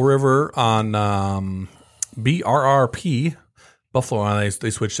Buffalo River on BRRP. Buffalo, they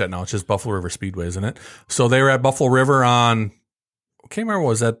switched that now. It's just Buffalo River Speedway, isn't it? So they were at Buffalo River on, I can't remember,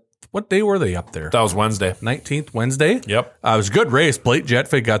 was that, what day were they up there? That was Wednesday. 19th, Wednesday? Yep. It was a good race. Blake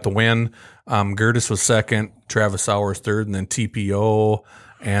Jetfig got the win. Gertis was second. Travis Sauer was third. And then TPO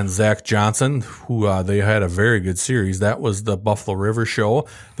and Zach Johnson, who they had a very good series. That was the Buffalo River Show.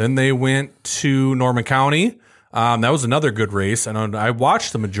 Then they went to Norman County. That was another good race. And I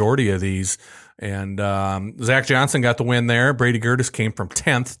watched the majority of these. And Zach Johnson got the win there. Brady Gertis came from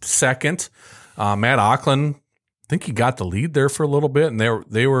 10th to 2nd. Matt Auckland, I think he got the lead there for a little bit. And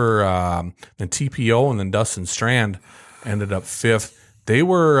they were then TPO and then Dustin Strand ended up 5th. They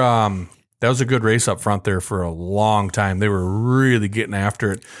were that was a good race up front there for a long time. They were really getting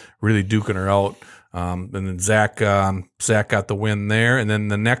after it, really duking her out. And then Zach got the win there. And then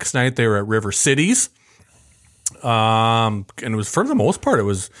the next night they were at River Cities. And it was, for the most part, it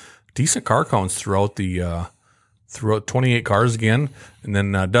was decent car counts throughout 28 cars again. And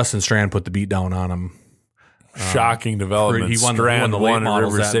then Dustin Strand put the beat down on him. Shocking development. He won the late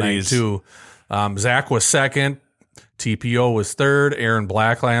models that night too. Zach was 2nd. TPO was 3rd. Aaron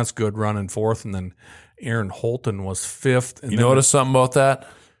Blacklance, good run in 4th. And then Aaron Holton was 5th. And you notice something about that?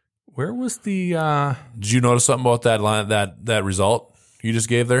 Where was the... Did you notice something about that line, that result you just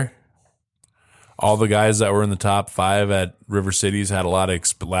gave there? All the guys that were in the top 5 at River Cities had a lot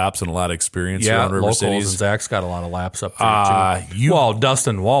of laps and a lot of experience around River Cities. And Zach's got a lot of laps up there too.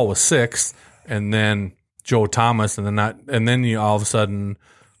 Dustin Wall was 6th, and then Joe Thomas, and then you all of a sudden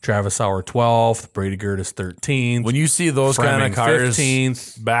Travis Sauer 12th, Brady Gertis 13th. When you see those kind of cars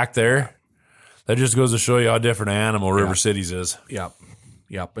 15th back there, that just goes to show you how different an animal River Cities is. Yep.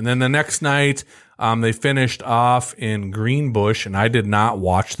 And then the next night, they finished off in Greenbush, and I did not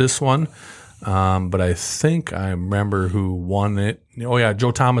watch this one. But I think I remember who won it. Oh, yeah, Joe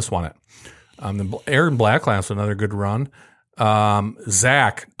Thomas won it. Aaron Blacklance, another good run.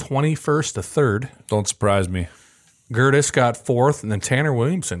 Zach, 21st to 3rd. Don't surprise me. Gertis got 4th, and then Tanner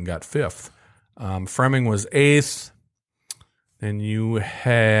Williamson got 5th. Fremming was 8th. Then you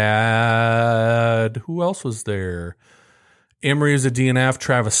had... Who else was there? Emery was a DNF.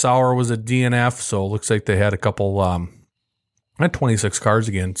 Travis Sauer was a DNF. So it looks like they had a couple... had 26 cars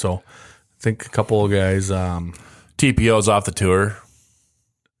again, so... I think a couple of guys. TPO's off the tour.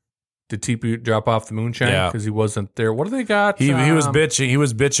 Did TPO drop off the Moonshine? Yeah, because he wasn't there. What do they got? He was bitching. He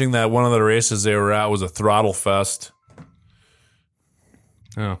was bitching that one of the races they were at was a throttle fest.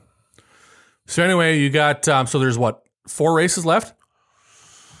 Oh. So anyway, you got so there's 4 races left?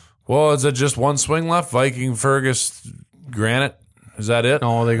 Well, is it just one swing left? Viking, Fergus, Granite. Is that it?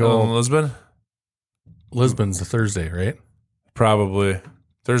 No, they go Lisbon. Lisbon's the Thursday, right? Probably.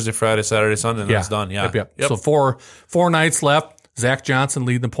 Thursday, Friday, Saturday, Sunday, and that's done. Yeah. Yep. So four nights left. Zach Johnson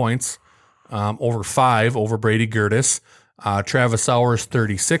leading the points over 5 over Brady Gertis. Travis Sauer's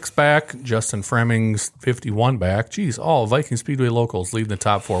 36 back. Justin Fremming's 51 back. Geez, all Viking Speedway locals leading the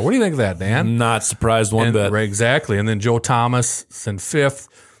top 4. What do you think of that, Dan? Not surprised one bit. Right, exactly. And then Joe Thomas is in 5th.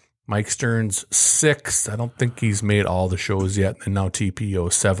 Mike Stearns 6th. I don't think he's made all the shows yet. And now TPO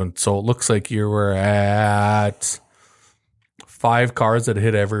 7th. So it looks like you were at... 5 cars that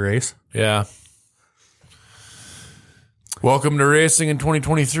hit every race. Yeah. Welcome to racing in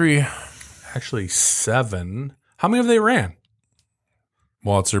 2023. Actually, 7. How many have they ran?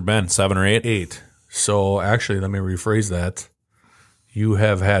 Well, it's been 7 or 8. 8. So actually, let me rephrase that. You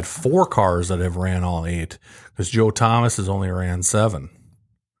have had 4 cars that have ran all 8 because Joe Thomas has only ran 7.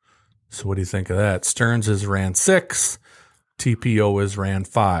 So what do you think of that? Stearns has ran 6. TPO has ran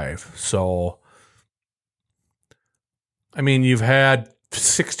 5. So... I mean, you've had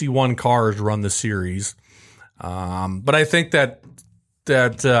 61 cars run the series, but I think that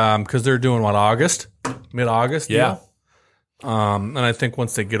because they're doing mid-August, yeah. And I think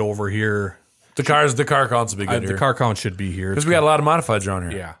once they get over here, the car counts will be good. The car count should be here because we got a lot of modifieds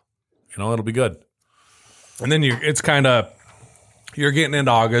around here. Yeah, it'll be good. And then it's kind of you're getting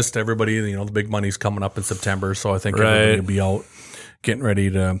into August. Everybody, the big money's coming up in September, so I think everybody will be out getting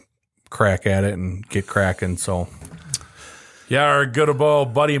ready to crack at it and get cracking. So. Yeah, our good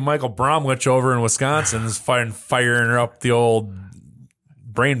old buddy Michael Bromwich over in Wisconsin is firing up the old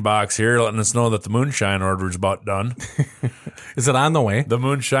brain box here, letting us know that the Moonshine order is about done. Is it on the way? The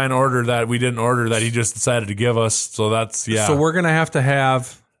Moonshine order that we didn't order that he just decided to give us. So that's, yeah. So we're going to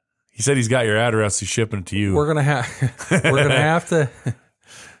have... He said he's got your address. He's shipping it to you. We're going to have to...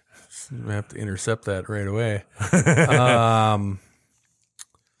 we have to intercept that right away.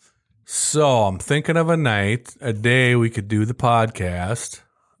 So I'm thinking of a day we could do the podcast.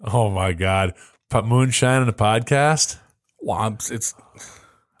 Oh my God. Put Moonshine in a podcast? Well,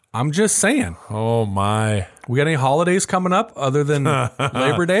 I'm just saying. Oh my. We got any holidays coming up other than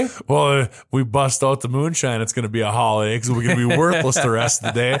Labor Day? Well, we bust out the Moonshine. It's going to be a holiday because we're going to be worthless the rest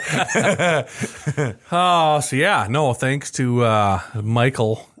of the day. So yeah, no, thanks to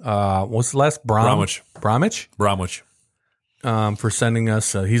Michael. What's the last? Bromwich. Bromwich? Bromwich. for sending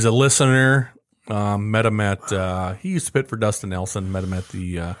us. He's a listener. Met him at, he used to pit for Dustin Nelson. Met him at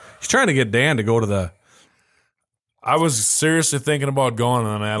the, he's trying to get Dan to go to the I was seriously thinking about going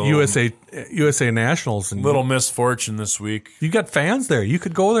on that USA Nationals. And little misfortune this week. You got fans there. You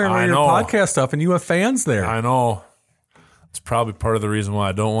could go there and read your podcast stuff, and you have fans there. I know. It's probably part of the reason why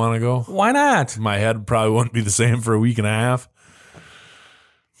I don't want to go. Why not? My head probably wouldn't be the same for a week and a half.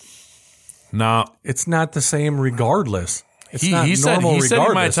 No. It's not the same regardless. It's he not normal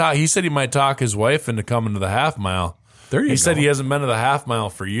regardless. He said he might talk his wife into coming to the half mile. There you go. He said he hasn't been to the half mile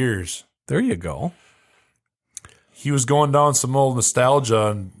for years. There you go. He was going down some old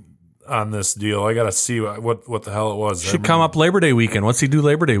nostalgia on this deal. I got to see what the hell it was. Should come up Labor Day weekend. What's he do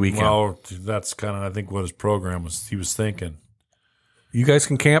Labor Day weekend? Well, that's kind of, I think, what his program was. He was thinking. You guys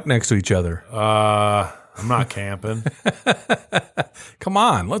can camp next to each other. I'm not camping. Come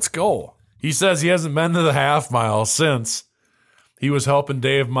on, let's go. He says he hasn't been to the half mile since he was helping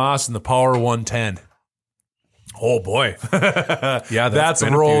Dave Moss in the Power 110. Oh, boy. Yeah, that's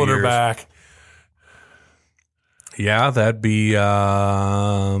rolling her back. Yeah, that'd be, boy,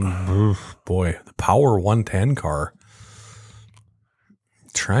 the Power 110 car.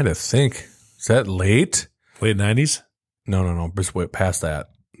 Trying to think. Is that late? Late 90s? No. Just wait past that.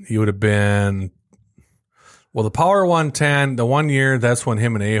 He would have been, well, the Power 110, the 1 year, that's when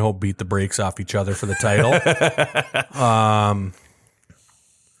him and Aho beat the brakes off each other for the title.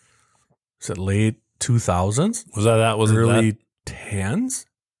 Is it late 2000s? Was that early 10s?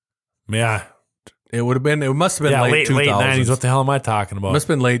 Yeah. It would have been. It must have been late 2000s. Late 90s. What the hell am I talking about? Must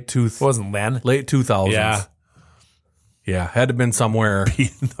have been late wasn't then. Late 2000s. Yeah. Yeah, had to have been somewhere.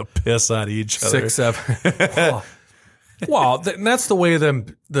 Beating the piss out of each other. 6, 7. Well, that's the way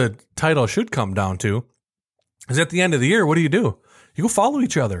the title should come down to. Is at the end of the year, what do? You go follow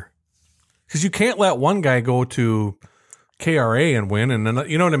each other. Because you can't let one guy go to KRA and win, and then,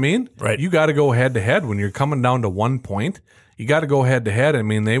 you know what I mean? Right. You got to go head to head when you're coming down to 1 point. You got to go head to head. I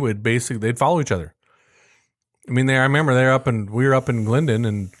mean, they'd follow each other. I mean, I remember we were up in Glendon,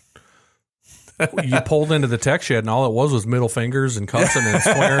 and you pulled into the tech shed, and all it was middle fingers and cussing and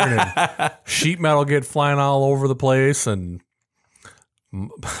swearing, and sheet metal get flying all over the place, and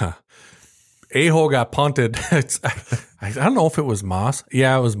Aho got punted. I don't know if it was Moss.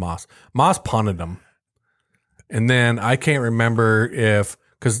 Yeah, it was Moss. Moss punted him. And then I can't remember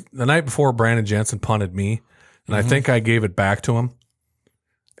because the night before Brandon Jensen punted me, and I think I gave it back to him.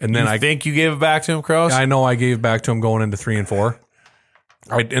 And then think you gave it back to him, Kraus? I know I gave it back to him going into 3 and 4.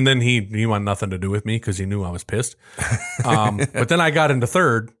 And then he wanted nothing to do with me because he knew I was pissed. But then I got into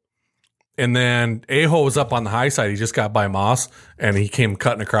 3rd, and then Aho was up on the high side. He just got by Moss, and he came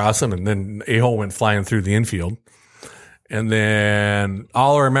cutting across him, and then Aho went flying through the infield. And then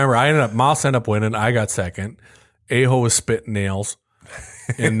all I remember, Moss ended up winning. I got 2nd. Aho was spitting nails.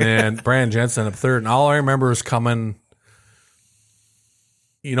 And then Brandon Jensen ended up 3rd. And all I remember is coming,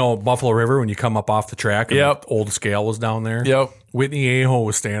 Buffalo River, when you come up off the track, and the old scale was down there. Yep. Whitney Aho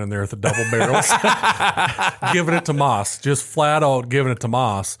was standing there with the double barrels, giving it to Moss, just flat out giving it to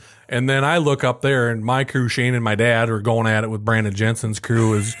Moss. And then I look up there, and my crew, Shane and my dad, are going at it with Brandon Jensen's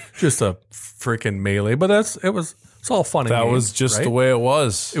crew. Is just a freaking melee. But it's all fun. That was just the way it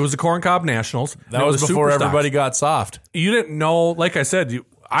was. It was the Corn Cob Nationals. That was before everybody got soft. You didn't know, like I said,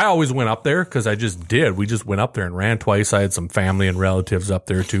 I always went up there because I just did. We just went up there and ran twice. I had some family and relatives up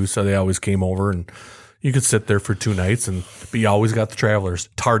there too, so they always came over, and you could sit there for 2 nights. But you always got the travelers.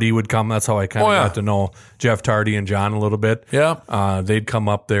 Tardy would come. That's how I kind of got to know Jeff Tardy and John a little bit. Yeah, they'd come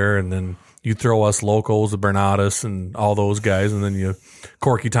up there, and then you throw us locals, the Bernatus, and all those guys, and then you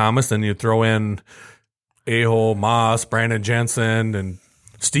Corky Thomas. Then you throw in Aho, Moss, Brandon Jensen, and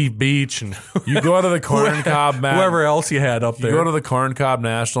Steve Beach, and you go to the Corn Cob, whoever else you had up there. You go to the Corn Cob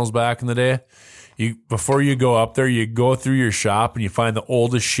Nationals back in the day. Before you go up there, you go through your shop and you find the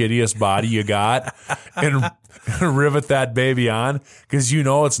oldest, shittiest body you got, and rivet that baby on, because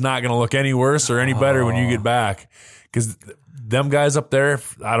it's not going to look any worse or any better when you get back. Because them guys up there,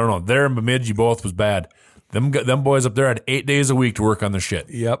 I don't know, there in Bemidji both was bad. Them boys up there had 8 days a week to work on their shit.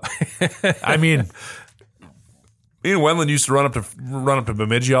 Yep. I mean, me and Wendland used to run up to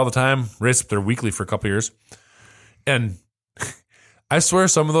Bemidji all the time, race up there weekly for a couple of years. And I swear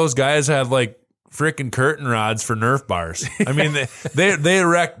some of those guys had like freaking curtain rods for Nerf bars. I mean, they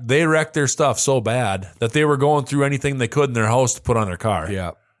wrecked their stuff so bad that they were going through anything they could in their house to put on their car.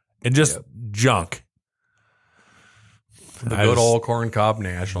 Yeah. And just junk. The good old Corn Cob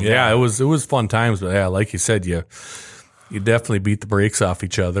National. Yeah, it was fun times, but yeah, like you said, you definitely beat the brakes off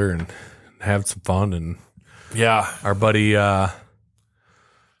each other and have some fun. And yeah, our buddy, the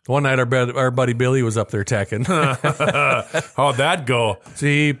One night our buddy Billy was up there tacking. How'd that go?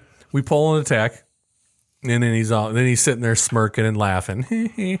 See, we pull an attack, and then he's sitting there smirking and laughing.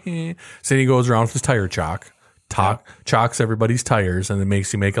 So he goes around with his tire chocks everybody's tires, and then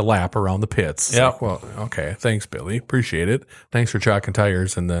makes you make a lap around the pits. Yeah. Like, well, okay, thanks, Billy. Appreciate it. Thanks for chalking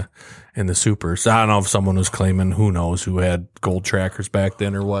tires in the supers. I don't know if someone was claiming, who knows, who had gold trackers back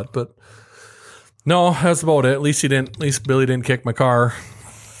then or what, but no, that's about it. At least Billy didn't kick my car.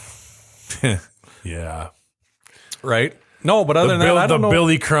 Yeah. Right? No, but other than that, I don't know. The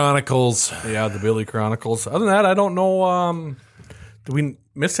Billy Chronicles. Yeah, the Billy Chronicles. Other than that, I don't know. Did we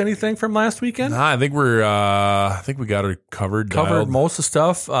miss anything from last weekend? Nah, I think we got it covered. Covered most of the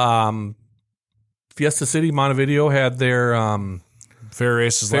stuff. Fiesta City, Montevideo had their fair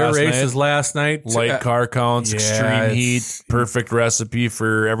races last night. Light car counts, extreme heat, perfect recipe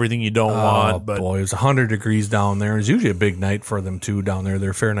for everything you don't want. But boy, it was 100 degrees down there. It's usually a big night for them too down there.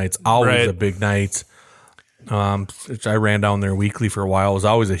 Their fair night's always a big night. I ran down there weekly for a while. It was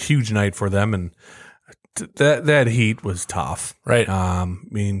always a huge night for them, and that heat was tough. Right. I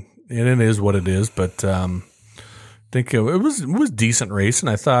mean, it is what it is, but I think it was decent racing.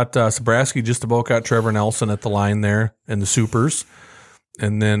 I thought Sabraski just about got Trevor Nelson at the line there in the supers.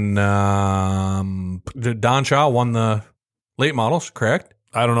 And then Don Shaw won the late models, correct?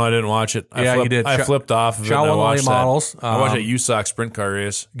 I don't know. I didn't watch it. He did. I flipped off of Shaw it. won the late models. I watched that USAC sprint car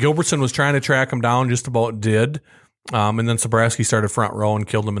race. Gilbertson was trying to track him down, just about did. And then Sabraski started front row and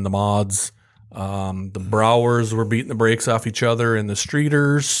killed him in the mods. The Browers were beating the brakes off each other in the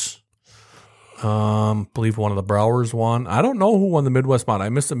streeters. Believe one of the Browers won. I don't know who won the Midwest mod. I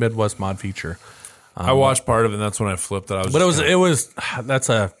missed the Midwest mod feature. I watched part of it, and that's when I flipped it.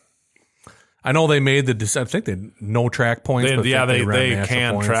 I know they made I think they had no track points. They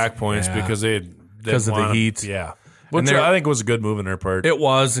canned track points because because of the heat. Yeah, which I think was a good move in their part. It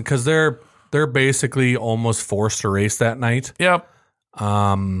was, because they're basically almost forced to race that night. Yep.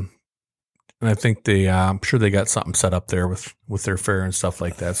 And I think I'm sure they got something set up there with their fair and stuff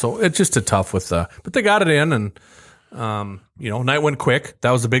like that. So it's just a tough but they got it in, and night went quick.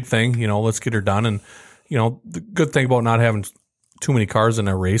 That was the big thing. Let's get her done. And the good thing about not having too many cars in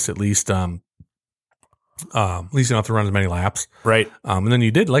a race, at least you don't have to run as many laps. Right. And then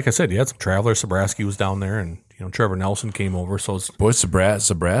you did, like I said, you had some travelers. Sabraski was down there, and Trevor Nelson came over. So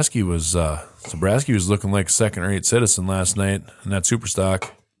Sabraski was looking like a second-rate citizen last night in that super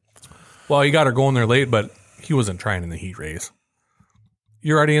stock. Well, he got her going there late, but he wasn't trying in the heat race.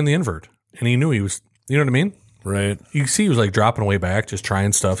 You're already in the invert, and he knew he was. You know what I mean? Right. You see, he was like dropping way back, just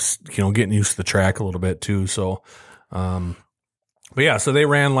trying stuff. Getting used to the track a little bit too. So, but yeah, so they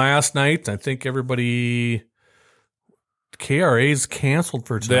ran last night. I think KRA's canceled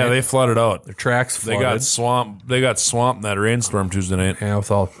for tonight. Yeah, they flooded out. Their tracks flooded. They got swamped in that rainstorm Tuesday night. Yeah, I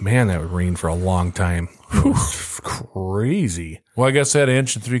thought, man, that would rain for a long time. Crazy. Well, I guess they had 1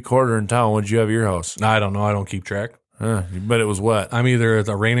 3/4 in town. What did you have at your house? I don't know. I don't keep track. But it was wet. I'm either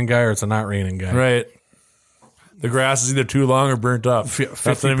a raining guy or it's a not raining guy. Right. The grass is either too long or burnt up.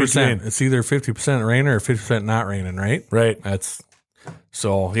 50%. It's either 50% rain or 50% not raining, right? Right.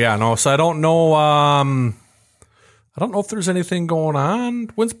 So I don't know. I don't know if there's anything going on.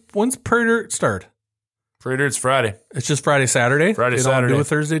 When's Prairie Dirt start? Prairie Dirt's Friday. It's just Friday, Saturday? Saturday. They don't do a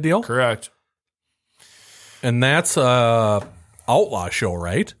Thursday deal? Correct. And that's Outlaw show,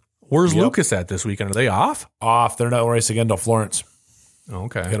 right? Where's Lucas at this weekend? Are they off? Off. They're not racing again until Florence.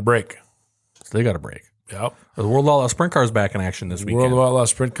 Okay. They got a break. So they got a break. Yep. The World Outlaw Sprint Cars back in action this weekend. World Outlaw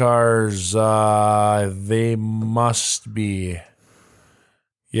Sprint Cars, they must be.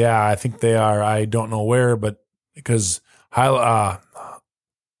 Yeah, I think they are. I don't know where, but because High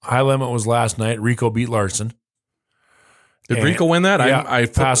Limit was last night. Rico beat Larson. Did Rico win that? Yeah, I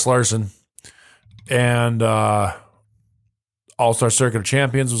passed Larson. And All-Star Circuit of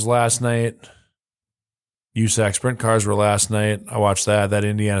Champions was last night. USAC Sprint Cars were last night. I watched that. That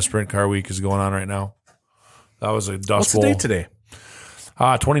Indiana Sprint Car Week is going on right now. That was a Dust Bowl. What's the date today?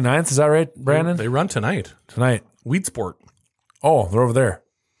 29th, is that right, Brandon? They run tonight. Weed Sport. Oh, they're over there.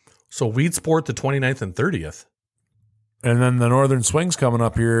 So Weed Sport the 29th and 30th. And then the Northern Swing's coming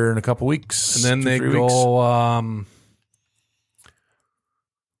up here in a couple weeks. And then they go,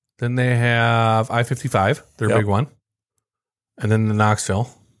 then they have I-55, their big one. And then the Knoxville.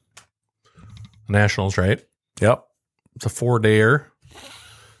 The Nationals, right? Yep. It's a 4-dayer.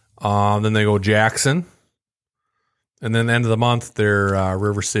 Then they go Jackson. And then the end of the month, they're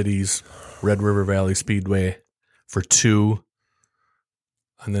River City's Red River Valley Speedway for 2.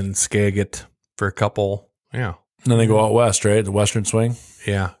 And then Skagit for a couple. Yeah. And then they go out west, right? The Western Swing.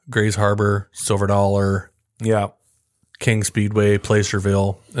 Yeah. Grays Harbor, Silver Dollar. Yeah. King Speedway,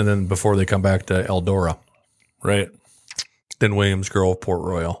 Placerville, and then before they come back to Eldora. Right. Then Williams Grove, Port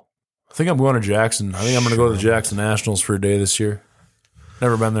Royal. I think I'm going to Jackson. I think I'm going to go to the Jackson Nationals for a day this year.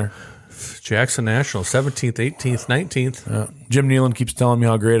 Never been there. Jackson National, 17th, 18th, 19th. Yeah. Jim Nealon keeps telling me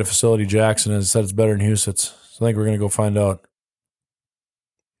how great a facility Jackson is. He said it's better than Huset's. So I think we're going to go find out.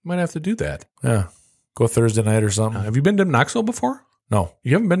 Might have to do that. Yeah. Go Thursday night or something. Have you been to Knoxville before? No.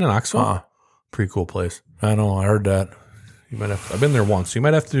 You haven't been to Knoxville? Pretty cool place. I know. I heard that. You might have. I've been there once. You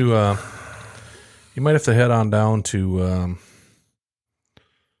might have to. You might have to head on down to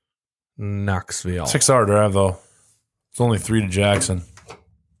Knoxville. 6-hour drive though. It's only 3 to Jackson.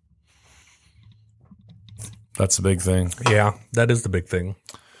 That's the big thing. Yeah, that is the big thing.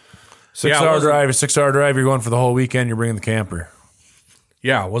 6-hour drive. 6-hour drive. You're going for the whole weekend. You're bringing the camper.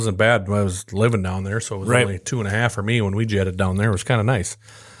 Yeah, it wasn't bad when I was living down there, so it was only 2.5 for me when we jetted down there. It was kind of nice.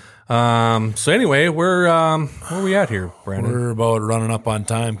 So anyway, where are we at here, Brandon? We're about running up on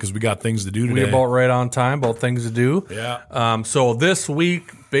time because we got things to do today. We're about right on time, about things to do. Yeah. So this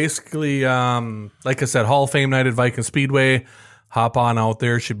week, basically, like I said, Hall of Fame night at Viking Speedway. Hop on out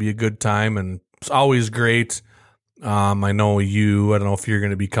there. Should be a good time, and it's always great. I know I don't know if you're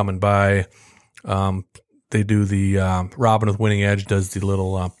going to be coming by. They do the Robin with Winning Edge does the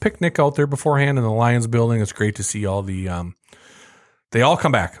little picnic out there beforehand in the Lions building. It's great to see all the they all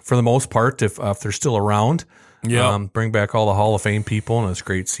come back for the most part if they're still around. Yeah, bring back all the Hall of Fame people, and it's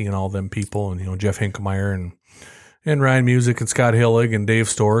great seeing all them people, and Jeff Hinkemeyer and Ryan Music and Scott Hillig and Dave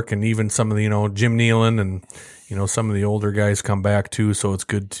Stork and even some of the Jim Nealon and some of the older guys come back too. So it's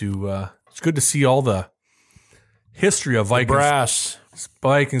good to see all the history of Vikings. Brass.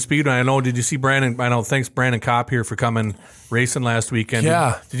 Viking Speedway. I know. Did you see Brandon? I know. Thanks, Brandon Kopp here for coming racing last weekend.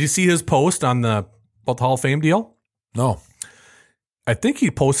 Yeah. Did you see his post on about the Hall of Fame deal? No. I think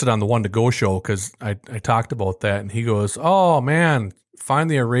he posted on the One to Go show because I talked about that, and he goes, "Oh man,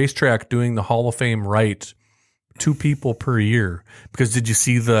 finally a racetrack doing the Hall of Fame right. 2 people per year." Because did you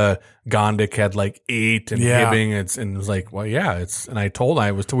see the Gondik had like 8 and Hibbing? And it was like, well, yeah, it's. And I told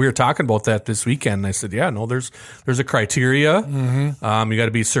we were talking about that this weekend. And I said, yeah, no, there's a criteria. Mm-hmm. You got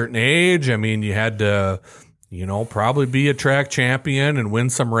to be a certain age. I mean, you had to, probably be a track champion and win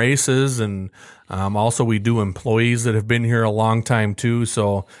some races. And also we do employees that have been here a long time too.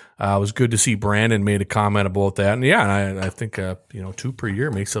 So it was good to see Brandon made a comment about that. And yeah, I think 2 per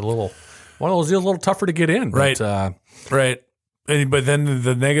year makes it one of those deals a little tougher to get in. Right. But, right. But then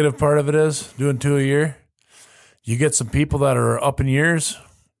the negative part of it is doing 2 a year. You get some people that are up in years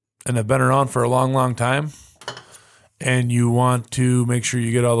and have been around for a long, long time, and you want to make sure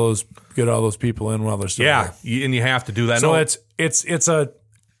you get all those people in while they're still there. And you have to do that. So it's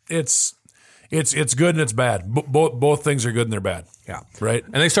good and it's bad. Both things are good and they're bad. Yeah. Right.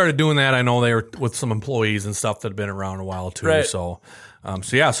 And they started doing that. I know they were with some employees and stuff that have been around a while too. Right. So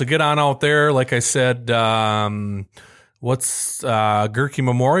get on out there. Like I said, what's Gerke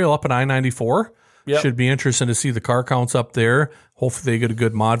Memorial up at I-94? Yep. Should be interesting to see the car counts up there. Hopefully they get a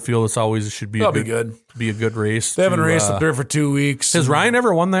good mod field. It should be a good race. They haven't raced up there for 2 weeks. Has Ryan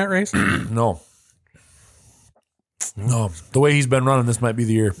ever won that race? No. No. The way he's been running, this might be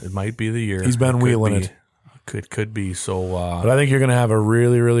the year. It might be the year. He's been wheeling it. Could be. So, but I think you're going to have a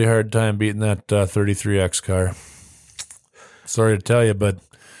really, really hard time beating that 33X car. Sorry to tell you, but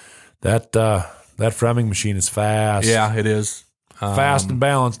that Fleming machine is fast. Yeah, it is. Fast and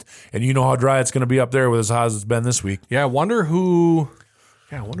balanced. And you know how dry it's going to be up there with as hot as it's been this week. Yeah, I wonder who's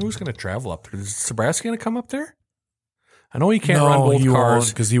going to travel up there. Is Nebraska going to come up there? I know he can't run both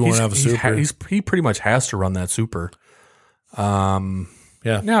cars because he won't have a super. He pretty much has to run that super. Yeah,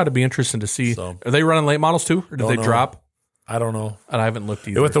 it'd be interesting to see. So, are they running late models too, or did they drop? I don't know. And I haven't looked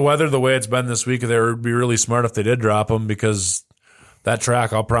either. With the weather the way it's been this week, they would be really smart if they did drop them because that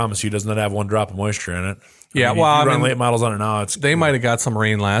track, I'll promise you, does not have one drop of moisture in it. Yeah, if you run late models on it now. They might have got some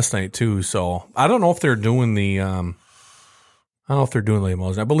rain last night too, so I don't know if they're doing the. I don't know if they're doing late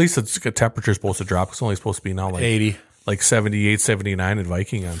models now, but at least the temperature's supposed to drop. It's only supposed to be now like 80, like 78, 79 at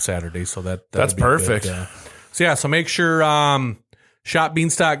Viking on Saturday. So that's perfect. So make sure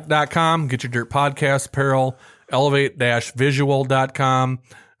shopbeanstalk.com, get your dirt podcast apparel, elevate-visual.com.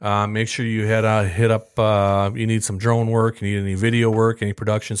 Make sure you hit up. You need some drone work, you need any video work, any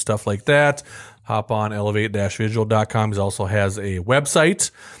production stuff like that. Hop on elevate-visual.com. He also has a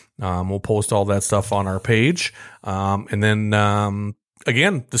website. We'll post all that stuff on our page. And then,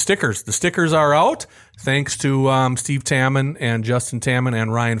 again, the stickers. The stickers are out. Thanks to Steve Tamman and Justin Tamman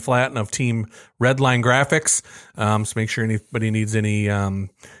and Ryan Flatten of Team Redline Graphics. So make sure anybody needs any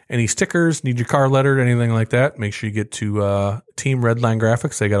stickers, need your car lettered, anything like that, make sure you get to Team Redline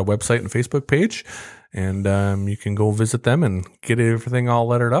Graphics. They got a website and Facebook page. And you can go visit them and get everything all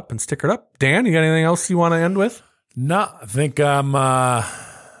lettered up and stickered up. Dan, you got anything else you want to end with? No, I think I'm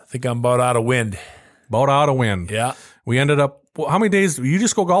about out of wind. About out of wind. Yeah. We ended up, how many days? You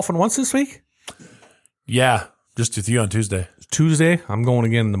just go golfing once this week? Yeah, just with you on Tuesday. Tuesday. I'm going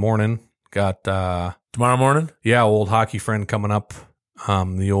again in the morning. Got tomorrow morning? Yeah, old hockey friend coming up.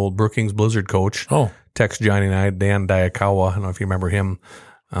 The old Brookings Blizzard coach. Oh. Text Johnny and I, Dan Diakawa. I don't know if you remember him.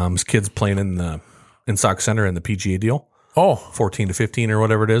 His kid's playing in Sauk Center in the PGA deal. Oh. 14 to 15 or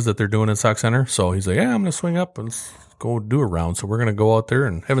whatever it is that they're doing in Sauk Center. So he's like, yeah, I'm going to swing up and let's go do a round. So we're going to go out there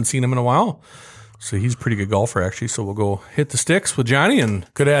and haven't seen him in a while. So he's a pretty good golfer, actually. So we'll go hit the sticks with Johnny.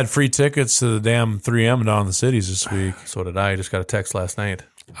 And could have had free tickets to the damn 3M down in the cities this week. So did I. Just got a text last night.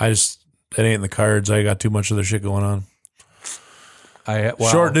 That ain't in the cards. I got too much other shit going on.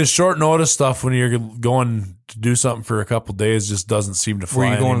 Well, short notice stuff when you're going to do something for a couple days just doesn't seem to fly.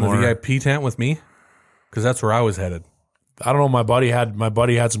 Were you going anymore. to the VIP tent with me? Because that's where I was headed. I don't know. My buddy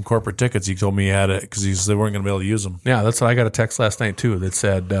had some corporate tickets. He told me he had it because they weren't going to be able to use them. Yeah, that's what I got a text last night too that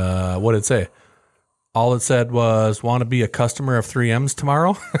said, what did it say? All it said was, want to be a customer of 3M's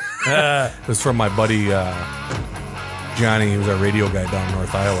tomorrow? It was from my buddy Johnny, who's our radio guy down in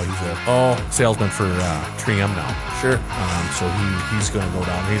North Iowa. He's a salesman for 3M now. Sure. So he's going to go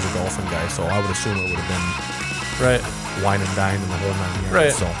down. He's a golfing guy, so I would assume it would have been right, wine and dine in the whole 9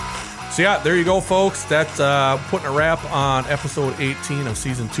 yards. Right. So yeah, there you go, folks. That's putting a wrap on episode 18 of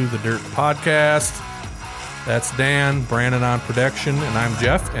season 2 of the Dirt Podcast. That's Dan, Brandon on production, and I'm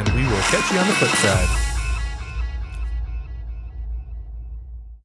Jeff, and we will catch you on the flip side.